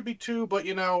 Probably should be 2, but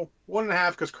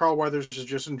 1.5 because Carl Weathers is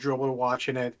just enjoyable to watch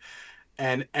in it.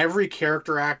 And every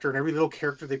character actor and every little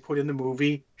character they put in the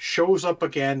movie shows up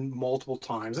again multiple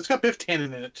times. It's got Biff Tannen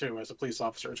in it too as a police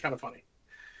officer. It's kind of funny.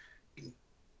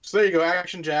 So there you go,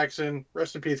 Action Jackson.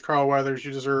 Rest in peace, Carl Weathers.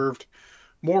 You deserved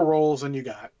more roles than you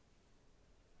got.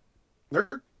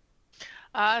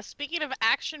 Speaking of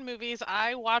action movies,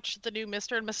 I watched the new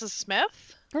Mr. and Mrs.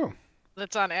 Smith. Oh.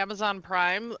 That's on Amazon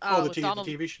Prime. The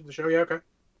TV show, the show, yeah, okay.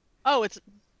 Oh,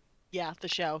 the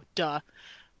show. Duh.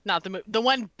 Not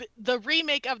the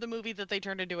remake of the movie that they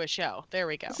turned into a show. There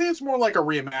we go. I think it's more like a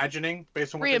reimagining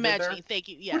based on what they did there. Reimagining, thank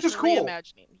you. Yes, which is cool.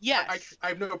 Reimagining. Yes. I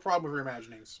have no problem with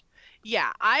reimaginings.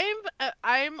 Yeah,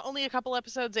 I'm only a couple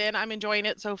episodes in. I'm enjoying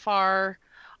it so far.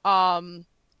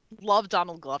 Love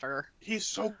Donald Glover. He's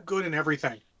so good in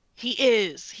everything. He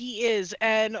is.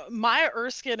 And Maya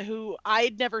Erskine, who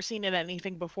I'd never seen in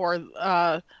anything before,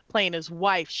 playing his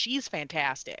wife, she's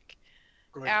fantastic.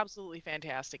 Great. Absolutely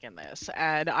fantastic in this,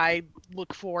 and I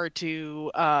look forward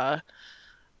to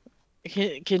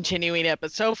continuing it.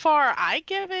 But so far, I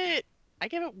give it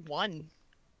 1.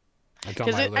 It's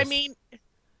on my list. I mean,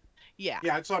 yeah,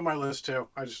 it's on my list too.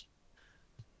 Looks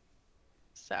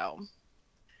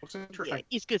interesting. Yeah,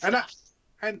 it's good stuff.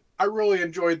 And I really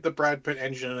enjoyed the Brad Pitt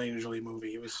Angelina Jolie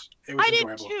movie. It was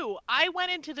enjoyable. Did too. I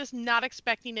went into this not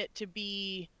expecting it to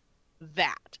be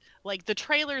that. Like, the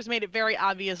trailers made it very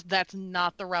obvious that's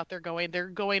not the route they're going. They're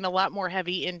going a lot more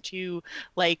heavy into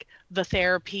like the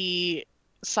therapy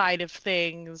side of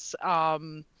things.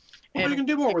 Well, you can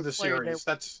do more with the series.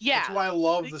 That's why I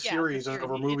love the series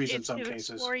over movies in some cases.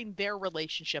 Exploring their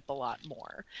relationship a lot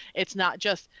more. It's not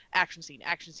just action scene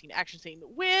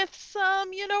with some,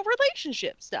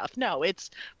 relationship stuff. No, it's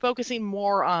focusing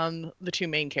more on the 2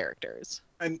 main characters.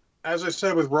 And as I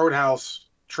said with Roadhouse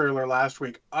trailer last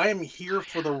week, I am here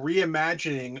for the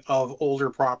reimagining of older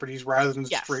properties rather than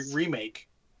straight remake.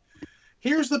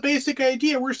 Here's the basic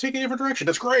idea. We're just taking a different direction.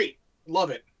 That's great. Love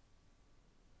it.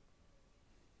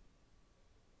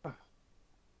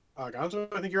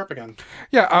 Gonzo, I think you're up again.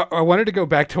 Yeah, I wanted to go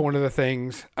back to one of the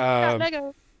things that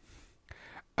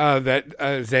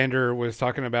Xander was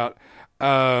talking about.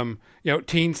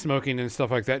 Teen smoking and stuff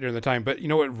like that during the time. But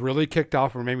what really kicked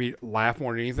off or made me laugh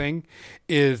more than anything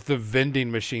is the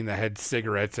vending machine that had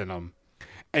cigarettes in them.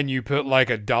 and you put like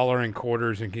 $1 in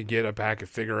quarters and could get a pack of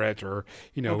cigarettes or,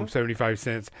 75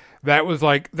 cents. That was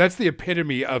that's the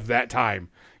epitome of that time.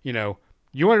 You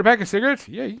want a pack of cigarettes?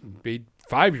 Yeah, you can be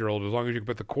 5-year-old as long as you can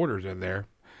put the quarters in there.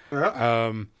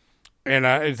 Yeah. And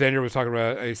Xander was talking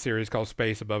about a series called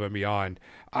Space Above and Beyond.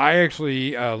 I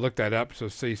actually looked that up to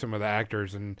see some of the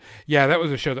actors, and yeah, that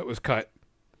was a show that was cut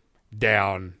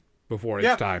down before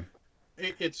its time.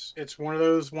 It's one of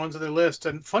those ones on the list,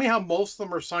 and funny how most of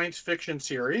them are science fiction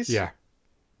series. Yeah.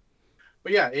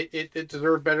 But yeah, it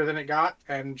deserved better than it got,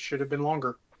 and should have been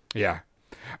longer. Yeah.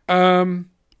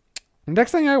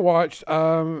 Next thing I watched,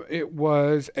 it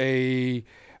was a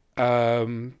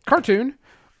cartoon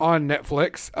on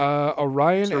Netflix,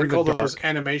 Orion So we and call the those Dark.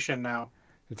 animation now.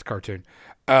 It's a cartoon.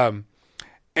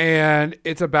 And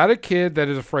it's about a kid that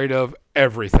is afraid of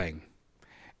everything.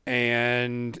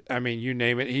 And, I mean, you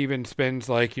name it. He even spends,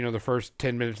 the first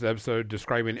 10 minutes of the episode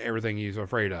describing everything he's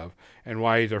afraid of and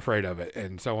why he's afraid of it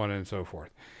and so on and so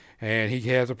forth. And he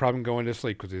has a problem going to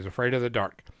sleep because he's afraid of the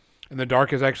dark. And the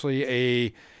dark is actually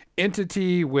a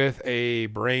entity with a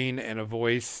brain and a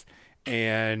voice,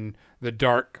 and the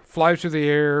dark flies through the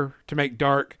air to make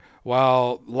dark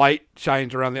while light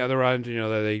shines around the other end.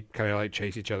 They kind of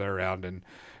chase each other around, and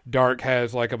Dark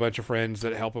has a bunch of friends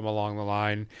that help him along the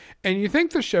line. And you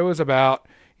think the show is about,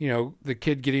 the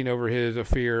kid getting over his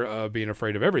fear of being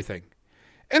afraid of everything.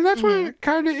 And that's what it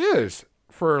kind of is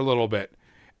for a little bit.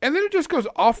 And then it just goes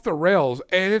off the rails,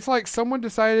 and it's like someone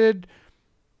decided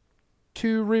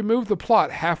to remove the plot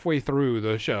halfway through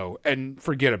the show and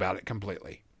forget about it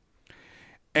completely.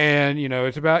 And,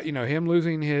 it's about, him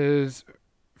losing his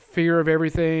fear of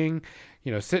everything,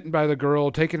 sitting by the girl,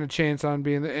 taking a chance on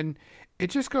being and it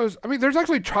just goes, I mean, there's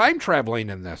actually time traveling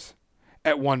in this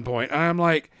at one point. And I'm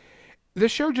like,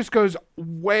 this show just goes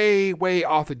way, way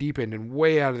off the deep end and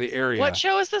way out of the area. What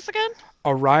show is this again?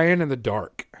 Orion and the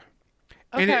Dark.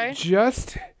 Okay. And it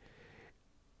just,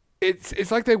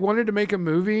 it's like they wanted to make a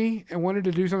movie and wanted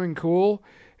to do something cool.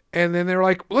 And then they're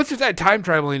like, let's just add time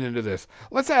traveling into this.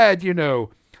 Let's add,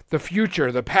 the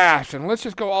future, the past, and let's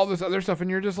just go all this other stuff.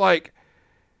 And you're just like,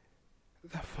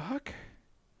 the fuck?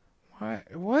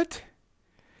 What?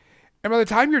 And by the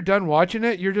time you're done watching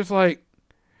it, you're just like,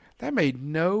 that made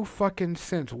no fucking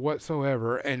sense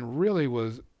whatsoever and really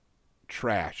was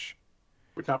trash.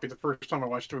 Would not be the first time I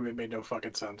watched a movie that made no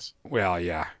fucking sense. Well,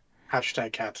 yeah.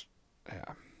 Hashtag cats. Yeah.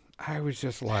 I was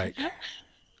just like...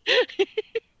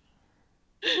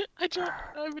 I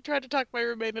tried to talk my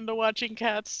roommate into watching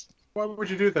Cats. Why would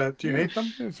you do that? Do you hate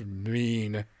them? It's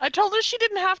mean. I told her she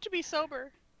didn't have to be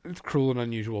sober. It's cruel and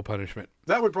unusual punishment.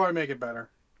 That would probably make it better.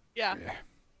 Yeah.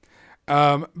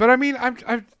 But I mean,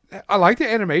 I like the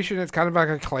animation. It's kind of like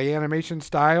a clay animation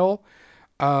style.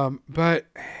 But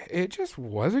it just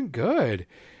wasn't good.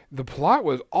 The plot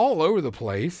was all over the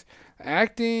place.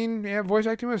 Acting, voice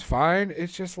acting was fine.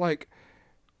 It's just like,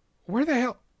 where the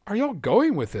hell are y'all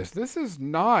going with this? This is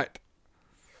not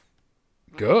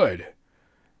good.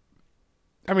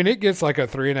 I mean, it gets like a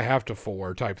 3.5 to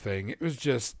 4 type thing. It was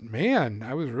just, man,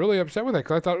 I was really upset with that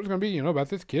because I thought it was going to be, about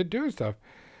this kid doing stuff.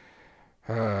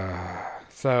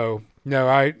 So, no,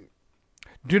 I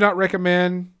do not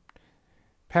recommend.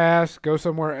 Pass, go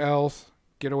somewhere else,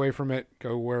 get away from it,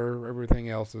 go where everything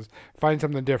else is. Find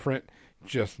something different,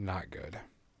 just not good.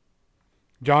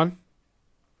 John?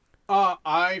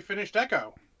 I finished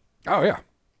Echo. Oh, yeah.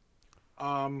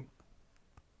 I'm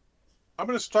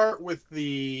going to start with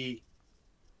the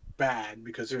bad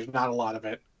because there's not a lot of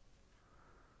it.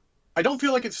 I don't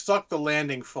feel like it stuck the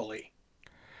landing fully.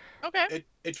 Okay.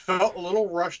 It felt a little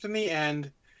rushed in the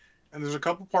end, and there's a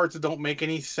couple parts that don't make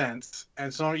any sense,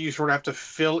 and some of you sort of have to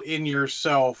fill in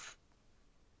yourself.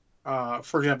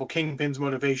 For example, Kingpin's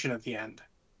motivation at the end.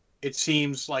 It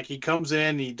seems like he comes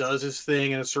in, he does his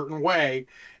thing in a certain way,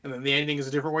 and then the ending is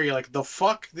a different way. You're like, the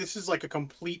fuck? This is like a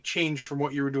complete change from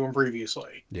what you were doing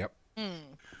previously. Yep. I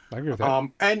agree with that.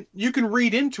 And you can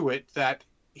read into it that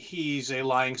he's a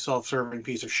lying, self-serving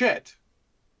piece of shit.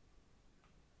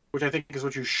 Which I think is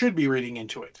what you should be reading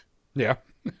into it. Yeah.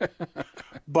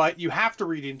 But you have to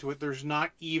read into it. There's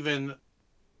not even...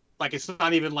 it's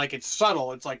not even like it's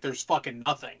subtle. It's like there's fucking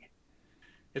nothing.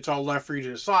 It's all left for you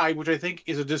to decide, which I think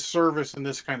is a disservice in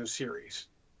this kind of series.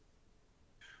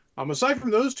 Aside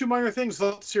from those two minor things,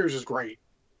 the series is great.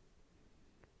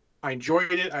 I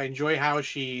enjoyed it. I enjoy how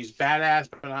she's badass,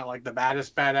 but not like the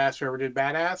baddest badass who ever did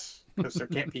badass. Because there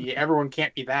can't be... everyone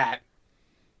can't be that.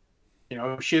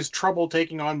 She has trouble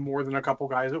taking on more than a couple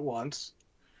guys at once.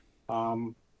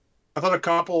 I thought a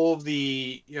couple of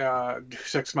the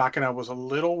Deus Ex Machina was a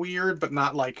little weird, but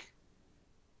not,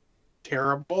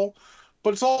 terrible.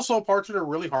 but it's also parts that are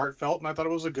really heartfelt, and I thought it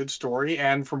was a good story.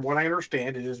 And from what I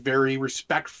understand, it is very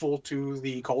respectful to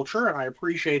the culture, and I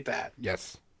appreciate that.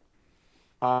 Yes.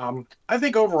 I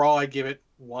think overall I'd give it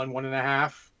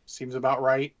 1.5. Seems about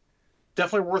right.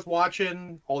 Definitely worth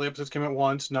watching. All the episodes came at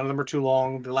once. None of them are too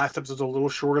long. The last episode's a little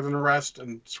shorter than the rest,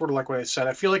 and sort of like what I said,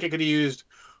 I feel like I could have used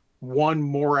one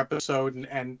more episode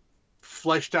and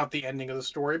fleshed out the ending of the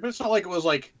story, but it's not like it was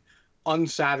like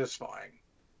unsatisfying.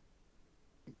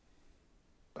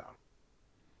 So,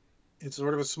 it's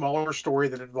sort of a smaller story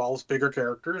that involves bigger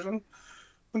characters and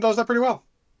does that pretty well.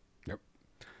 Yep.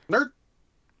 Nerd.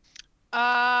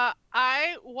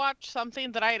 I watched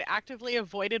something that I had actively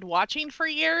avoided watching for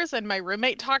years, and my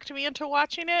roommate talked me into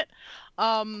watching it.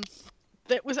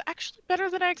 That was actually better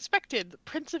than I expected.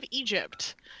 Prince of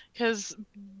Egypt, because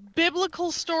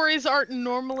biblical stories aren't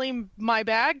normally my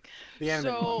bag.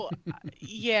 So,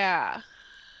 yeah.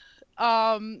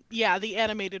 Yeah, the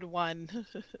animated one.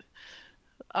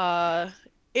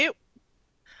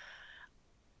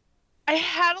 I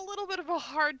had a little bit of a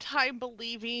hard time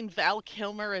believing Val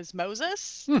Kilmer as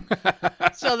Moses.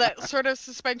 So that sort of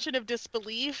suspension of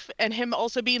disbelief, and him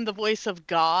also being the voice of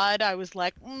God, I was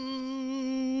like, maybe.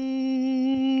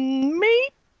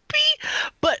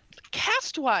 But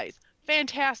cast-wise,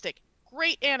 fantastic.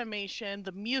 Great animation.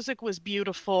 The music was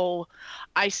beautiful.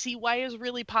 I see why it's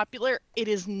really popular. It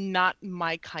is not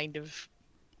my kind of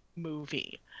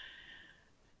movie.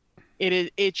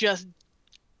 It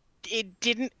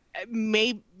didn't.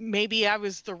 Maybe I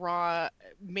was the wrong.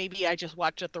 Maybe I just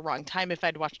watched it the wrong time. If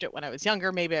I'd watched it when I was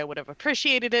younger, maybe I would have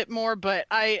appreciated it more. But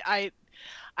I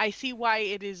see why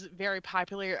it is very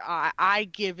popular. I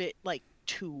give it like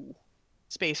 2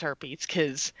 space heartbeats,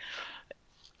 because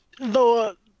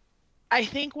I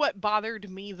think what bothered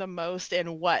me the most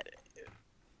and what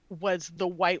was the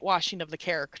whitewashing of the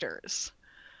characters.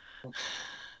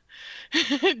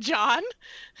 John?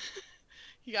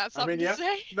 You got something to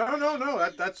say?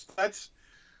 No. That's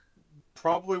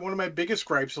probably one of my biggest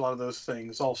gripes. A lot of those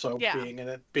things. Also, being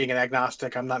an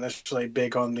agnostic, I'm not necessarily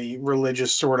big on the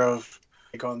religious sort of,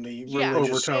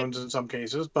 overtones in some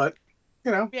cases, but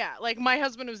you know. Yeah, like my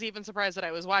husband was even surprised that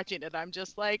I was watching it. I'm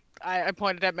just like, I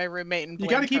pointed at my roommate and you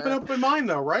got to keep an open mind,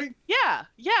 though, right? Yeah,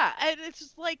 and it's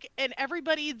just like, and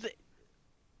everybody.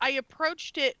 I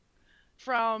approached it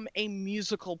from a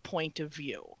musical point of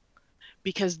view,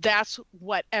 because that's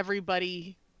what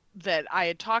everybody that I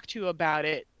had talked to about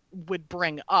it would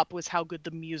bring up, was how good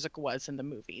the music was in the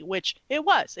movie, which it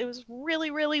was. It was really,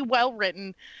 really well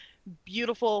written,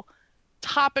 beautiful.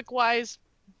 Topic-wise,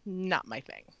 not my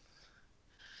thing.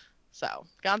 So,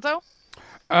 Gonzo?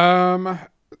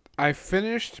 I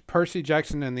finished Percy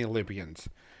Jackson and the Olympians.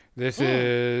 This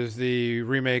is the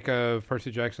remake of Percy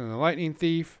Jackson and the Lightning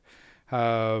Thief.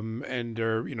 And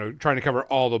they're, trying to cover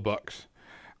all the books.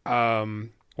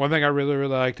 One thing I really,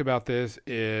 really liked about this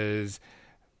is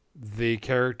the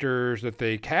characters that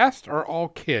they cast are all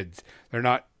kids. They're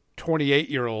not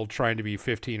 28-year-olds trying to be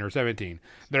 15 or 17.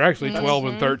 They're actually 12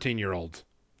 and 13-year-olds.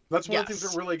 That's one of the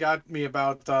things that really got me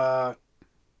about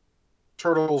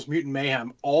Turtles Mutant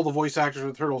Mayhem. All the voice actors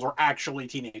of the Turtles are actually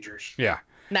teenagers. Yeah.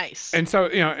 Nice. And so,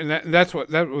 and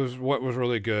that was what was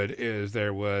really good, is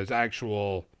there was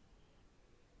actual,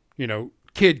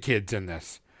 kids in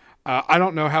this. I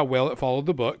don't know how well it followed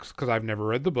the books, because I've never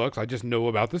read the books. I just know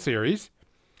about the series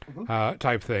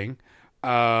type thing.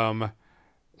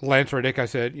 Lance Reddick, I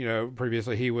said,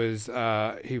 previously, he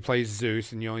plays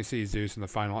Zeus, and you only see Zeus in the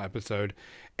final episode.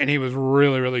 And he was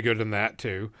really, really good in that,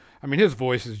 too. I mean, his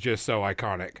voice is just so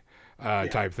iconic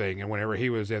type thing. And whenever he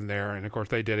was in there, and of course,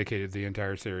 they dedicated the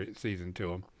entire season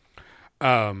to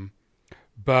him.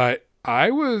 But I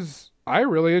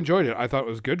really enjoyed it. I thought it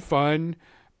was good fun.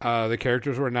 The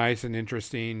characters were nice and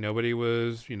interesting. Nobody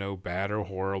was, bad or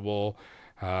horrible.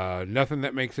 Nothing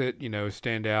that makes it,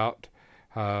 stand out.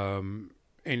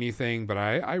 Anything, but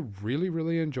I really,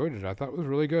 really enjoyed it. I thought it was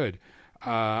really good.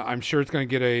 I'm sure it's going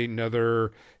to get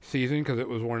another season, because it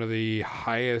was one of the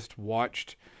highest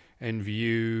watched and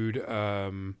viewed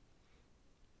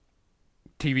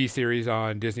TV series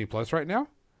on Disney Plus right now.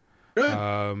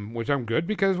 Good. Which I'm good,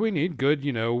 because we need good,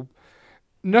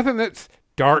 nothing that's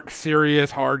dark,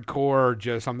 serious, hardcore,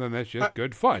 just something that's just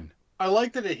good fun. I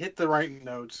like that it hit the right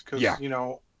notes, because,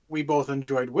 we both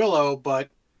enjoyed Willow, but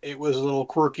it was a little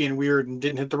quirky and weird and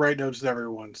didn't hit the right notes with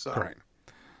everyone. So. Correct.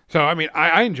 So, I mean,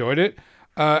 I enjoyed it.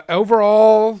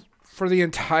 Overall, for the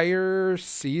entire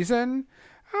season,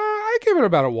 I give it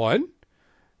about a 1.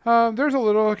 There's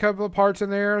a couple of parts in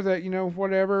there that,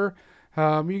 whatever.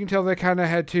 You can tell they kind of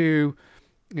had to,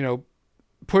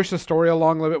 push the story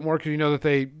along a little bit more, because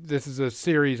that this is a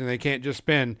series and they can't just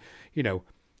spend,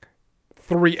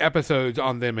 3 episodes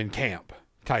on them in camp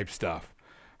type stuff.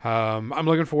 I'm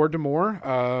looking forward to more.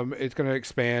 It's going to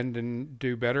expand and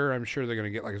do better. I'm sure they're going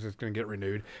to get, like I said, it's going to get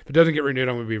renewed. If it doesn't get renewed,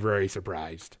 I'm going to be very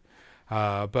surprised.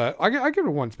 But I give it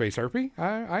 1 Space Harpy.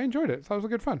 I enjoyed it. So it was a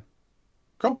good fun.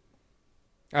 Cool.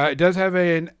 It does have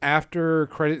an after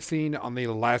credit scene on the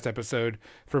last episode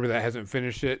for everybody that hasn't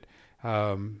finished it.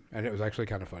 And it was actually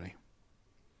kind of funny.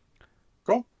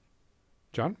 Cool.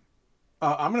 John?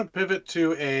 I'm going to pivot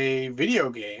to a video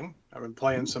game. I've been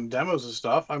playing some demos and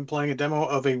stuff. I'm playing a demo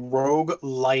of a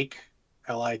rogue-like,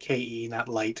 L-I-K-E, not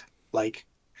light, like,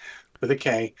 with a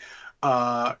K,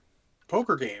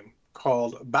 poker game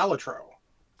called Balatro.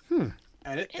 And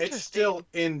it's still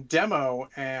in demo,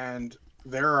 and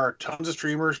there are tons of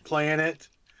streamers playing it.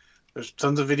 There's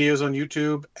tons of videos on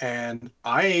YouTube, and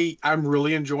I'm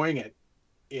really enjoying it.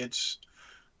 It's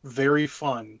very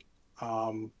fun.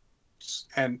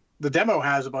 And the demo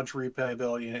has a bunch of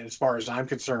replayability in it as far as I'm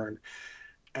concerned.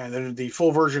 And then the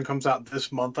full version comes out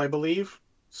this month, I believe.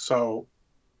 So,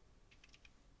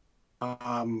 yeah,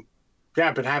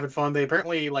 I've been having fun. They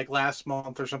apparently, like last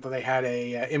month or something, they had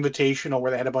a invitational where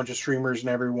they had a bunch of streamers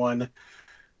and everyone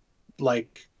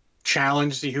like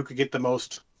challenge, see who could get the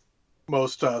most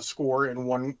score in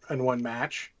one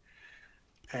match.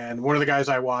 And one of the guys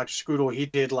I watched, Scoodle, he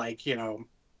did like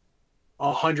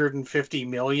 150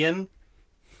 million,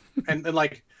 and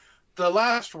like the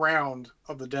last round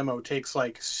of the demo takes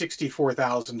like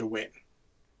 64,000 to win.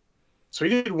 So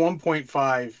he did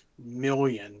 1.5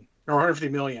 million or 150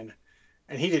 million,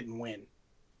 and he didn't win.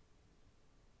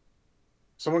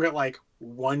 Someone got like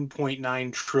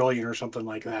 1.9 trillion or something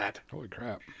like that. Holy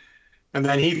crap! And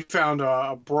then he found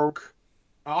a broke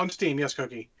on Steam. Yes,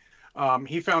 Cookie.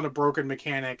 He found a broken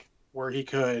mechanic where he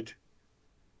could.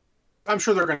 I'm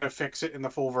sure they're going to fix it in the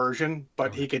full version,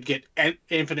 but he could get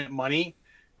infinite money,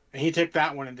 and he took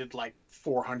that one and did like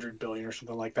 400 billion or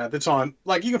something like that. That's on,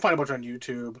 like, you can find a bunch on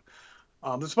YouTube.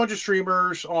 There's a bunch of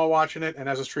streamers all watching it, and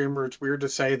as a streamer, it's weird to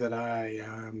say that I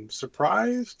am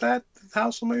surprised at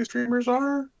how so many streamers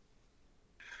are.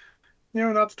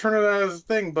 Not to turn it out as a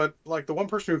thing, but like the one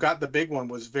person who got the big one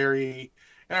was very.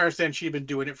 I understand she'd been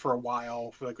doing it for a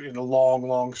while, for like in a long,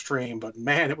 long stream, but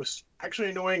man, it was actually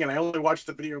annoying, and I only watched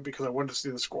the video because I wanted to see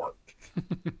the score.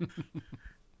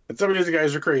 And some of these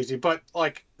guys are crazy, but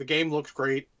like the game looks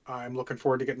great. I'm looking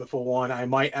forward to getting the full one. I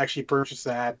might actually purchase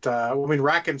that.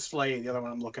 Rack and Slay, the other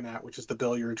one I'm looking at, which is the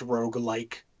billiards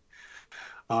rogue-like.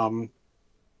 It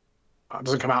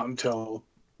doesn't come out until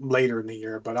later in the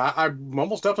year, but I'm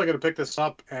almost definitely going to pick this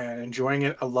up and enjoying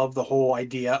it. I love the whole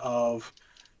idea of,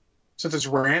 since it's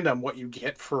random what you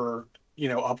get for,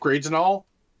 upgrades and all,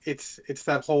 it's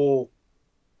that whole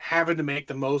having to make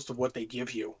the most of what they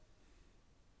give you,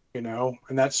 and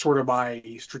that's sort of my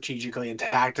strategically and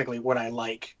tactically what I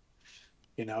like.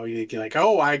 You're like,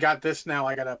 oh, I got this now.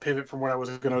 I got to pivot from what I was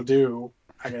going to do.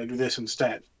 I got to do this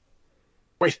instead.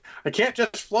 Wait, I can't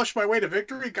just flush my way to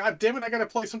victory? God damn it, I got to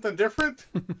play something different?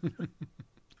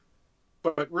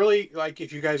 But really, like,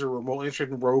 if you guys are remotely interested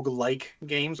in rogue-like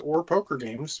games or poker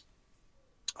games,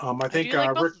 I think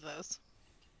like both of those.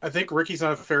 I think Ricky's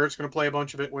Not a Ferret's going to play a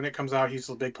bunch of it when it comes out. He's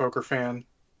a big poker fan.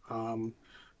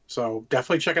 So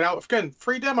definitely check it out. Again,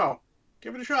 free demo.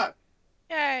 Give it a shot.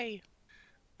 Yay.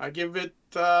 I give it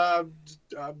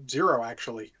 0,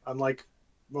 actually. Unlike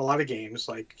a lot of games,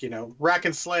 like, Rack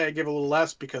and Slay, I give a little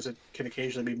less because it can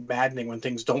occasionally be maddening when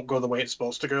things don't go the way it's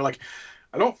supposed to go. Like,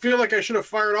 I don't feel like I should have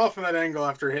fired off in that angle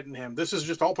after hitting him. This is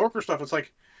just all poker stuff. It's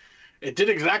like, it did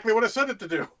exactly what I said it to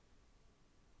do.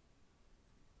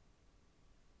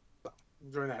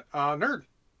 Enjoying that. Nerd.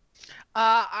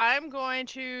 I'm going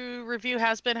to review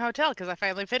Has Been Hotel because I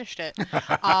finally finished it.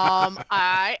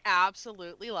 I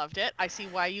absolutely loved it. I see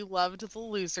why you loved the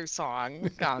Loser song,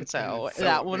 Gonzo.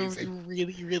 That one was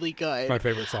really, really good. It's my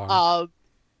favorite song.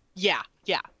 Yeah.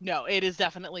 No, it is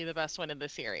definitely the best one in the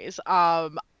series.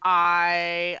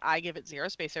 I give it 0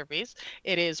 Space Harpies.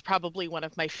 It is probably one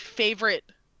of my favorite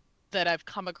that I've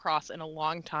come across in a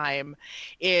long time.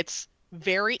 It's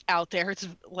very out there. It's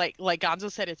like Gonzo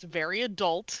said, it's very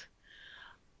adult,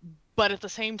 but at the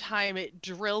same time it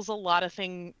drills a lot of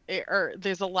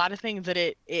there's a lot of things that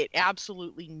it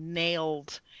absolutely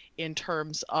nailed in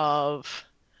terms of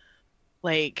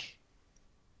like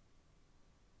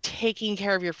taking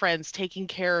care of your friends, taking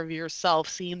care of yourself,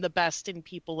 seeing the best in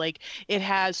people. Like, it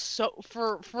has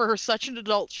for such an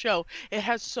adult show, it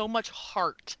has so much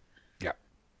heart. Yeah.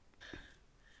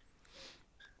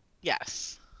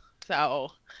 Yes.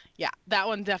 So, yeah, that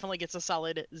one definitely gets a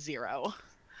solid 0.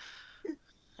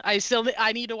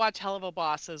 I need to watch Hell of a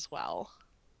Boss as well.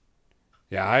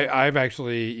 Yeah, I've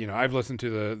actually, I've listened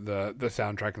to the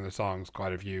soundtrack and the songs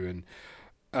quite a few, and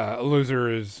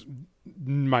Loser is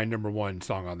my number one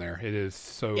song on there. It is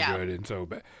so Yeah. good and so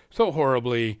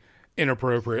horribly,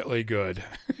 inappropriately good.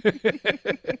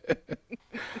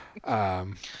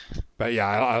 But yeah,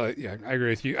 I agree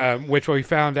with you. Which we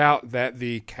found out that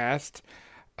the cast,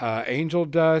 Angel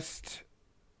Dust,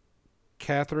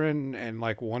 Catherine, and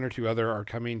like one or two other are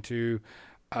coming to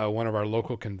one of our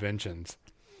local conventions.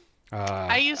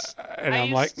 I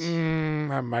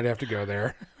might have to go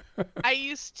there. I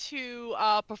used to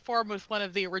perform with one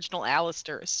of the original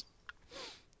Alistairs.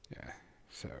 Yeah,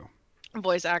 so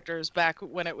voice actors back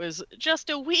when it was just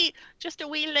a wee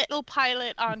little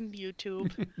pilot on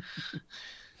YouTube.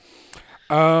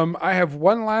 I have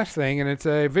one last thing, and it's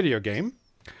a video game.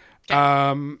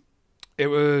 Okay. It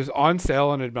was on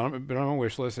sale and had been on my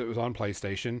wish list. It was on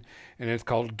PlayStation, and it's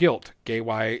called Gylt,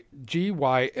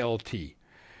 Gylt.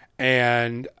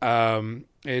 And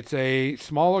it's a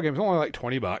smaller game. It's only like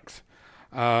 $20.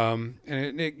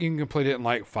 And you can complete it in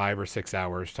like 5 or 6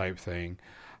 hours type thing.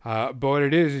 But what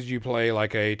it is you play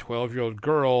like a 12-year-old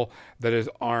girl that is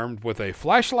armed with a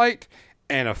flashlight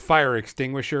and a fire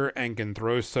extinguisher and can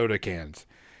throw soda cans.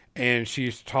 And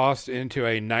she's tossed into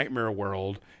a nightmare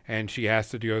world, and she has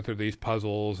to go through these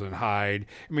puzzles and hide.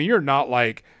 I mean, you're not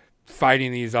like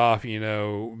fighting these off,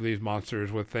 these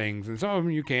monsters with things, and some of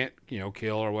them you can't,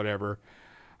 kill or whatever.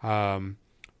 But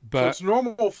so it's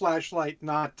normal flashlight,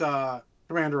 not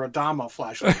Commander Adama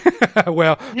flashlight.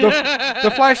 Well,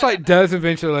 the flashlight does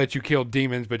eventually let you kill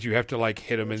demons, but you have to like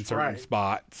hit them in certain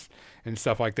spots and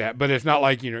stuff like that. But it's not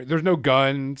like there's no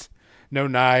guns, no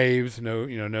knives,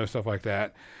 no stuff like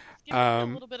that. A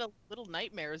little bit of Little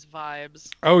Nightmares vibes.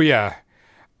 Oh yeah,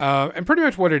 and pretty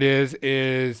much what it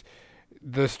is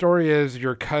the story is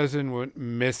your cousin went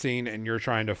missing and you're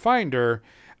trying to find her.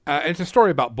 It's a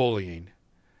story about bullying,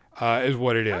 is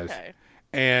what it is. Okay.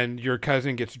 And your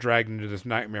cousin gets dragged into this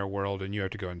nightmare world, and you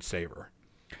have to go and save her.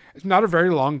 It's not a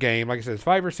very long game. Like I said, it's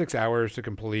 5 or 6 hours to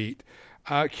complete.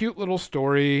 Cute little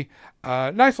story.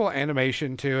 Nice little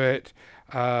animation to it.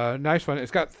 Nice fun.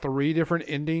 It's got 3 different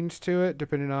endings to it,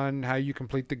 depending on how you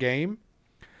complete the game.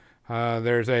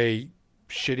 There's a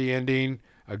shitty ending,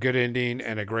 a good ending,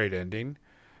 and a great ending.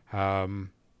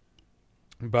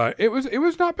 But it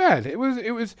was not bad. It was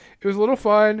a little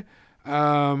fun.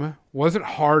 Wasn't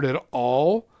hard at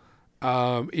all.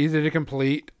 Easy to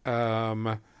complete.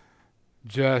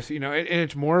 Just, and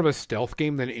it's more of a stealth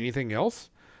game than anything else.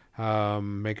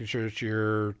 Making sure that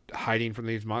you're hiding from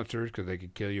these monsters because they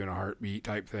could kill you in a heartbeat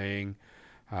type thing.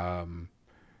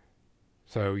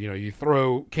 So, you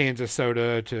throw cans of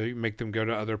soda to make them go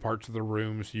to other parts of the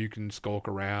room so you can skulk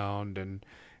around and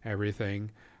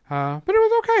everything. But it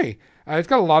was okay. It's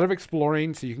got a lot of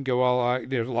exploring, so you can go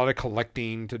there's a lot of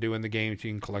collecting to do in the game, so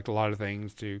you can collect a lot of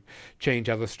things to change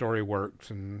how the story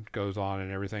works and goes on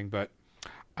and everything. But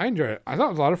I enjoyed it. I thought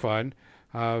it was a lot of fun.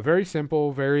 Very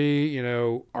simple, very,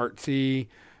 artsy,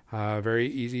 very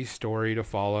easy story to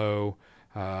follow.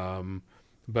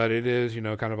 But it is,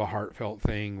 kind of a heartfelt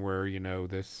thing where,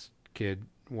 this kid,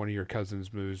 one of your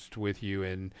cousins moves with you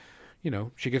and,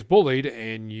 she gets bullied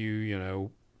and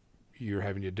you're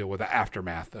having to deal with the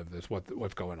aftermath of this,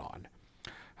 what's going on.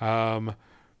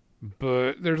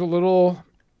 But there's a little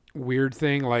weird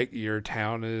thing, like your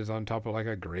town is on top of like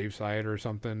a gravesite or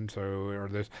something, or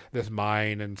this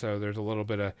mine, and so there's a little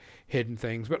bit of hidden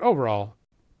things. But overall,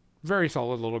 very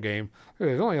solid little game.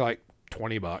 It's only like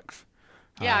 $20.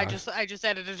 Yeah, I just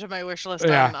added it to my wish list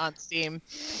on Steam.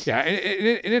 Yeah,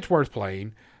 and it's worth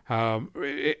playing.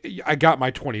 I got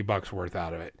my $20 worth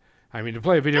out of it. I mean, to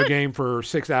play a video game for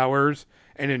 6 hours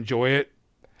and enjoy it,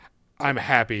 I'm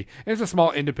happy. And it's a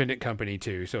small independent company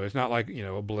too, so it's not like,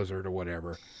 a Blizzard or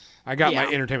whatever. I got my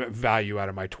entertainment value out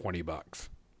of my $20.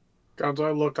 God,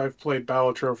 I've played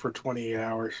Balatro for 28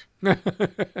 hours.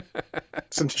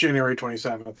 Since January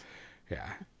 27th. Yeah.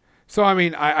 So, I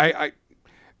mean, I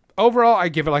overall, I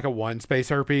give it like a 1 space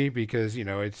herpy because,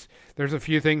 there's a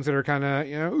few things that are kind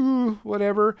of,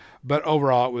 whatever. But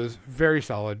overall, it was very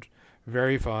solid.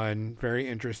 Very fun, very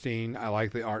interesting. I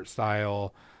like the art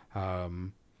style.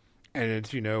 And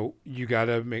it's, you got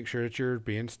to make sure that you're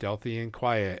being stealthy and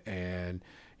quiet and,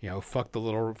 fuck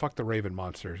the raven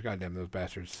monsters. Goddamn, those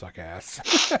bastards suck ass.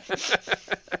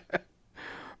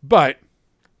 But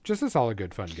just a solid,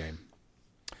 good, fun game.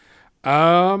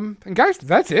 And guys,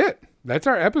 that's it. That's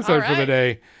our episode for the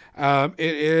day.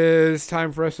 It is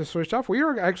time for us to switch off. We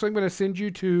are actually going to send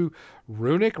you to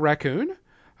Runic Raccoon.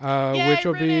 Which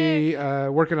will be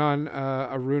working on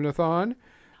a Runathon.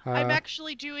 I'm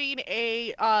actually doing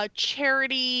a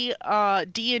charity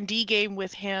D&D game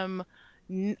with him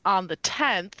on the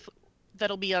 10th.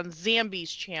 That'll be on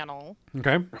Zambi's channel.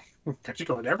 Okay. Got you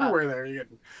going everywhere there. You get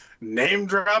name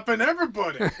dropping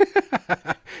everybody.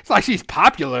 It's like she's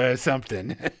popular or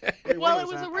something. Well, it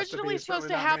was originally supposed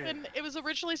to happen. It was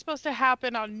originally supposed to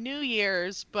happen on New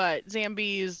Year's, but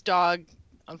Zambi's dog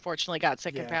unfortunately got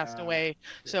sick and passed away.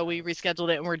 So we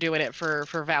rescheduled it, and we're doing it for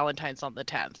Valentine's on the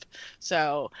 10th.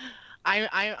 So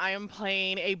I am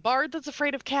playing a bard that's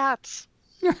afraid of cats.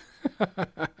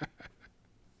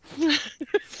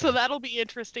 So that'll be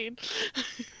interesting.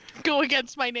 Go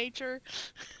against my nature.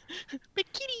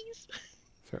 Big kitties.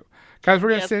 So, guys, we're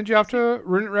going to send you off to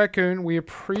Runic Raccoon. We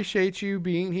appreciate you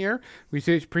being here. We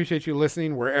appreciate you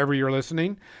listening wherever you're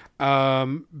listening.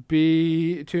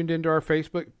 Be tuned into our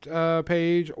Facebook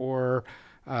page or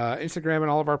Instagram and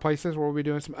all of our places where we'll be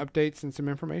doing some updates and some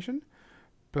information.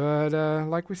 But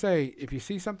like we say, if you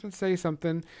see something, say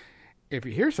something. If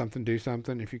you hear something, do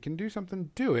something. If you can do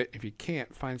something, do it. If you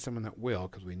can't, find someone that will,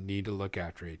 because we need to look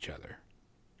after each other.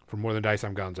 For More Than Dice,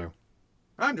 I'm Gonzo.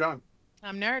 I'm John.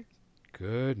 I'm Nerd.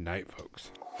 Good night,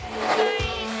 folks.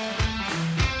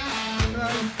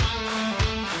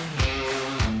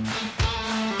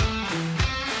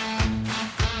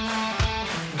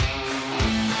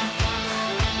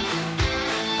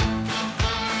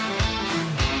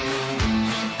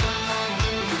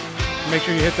 Make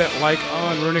sure you hit that like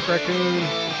on Runic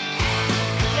Raccoon.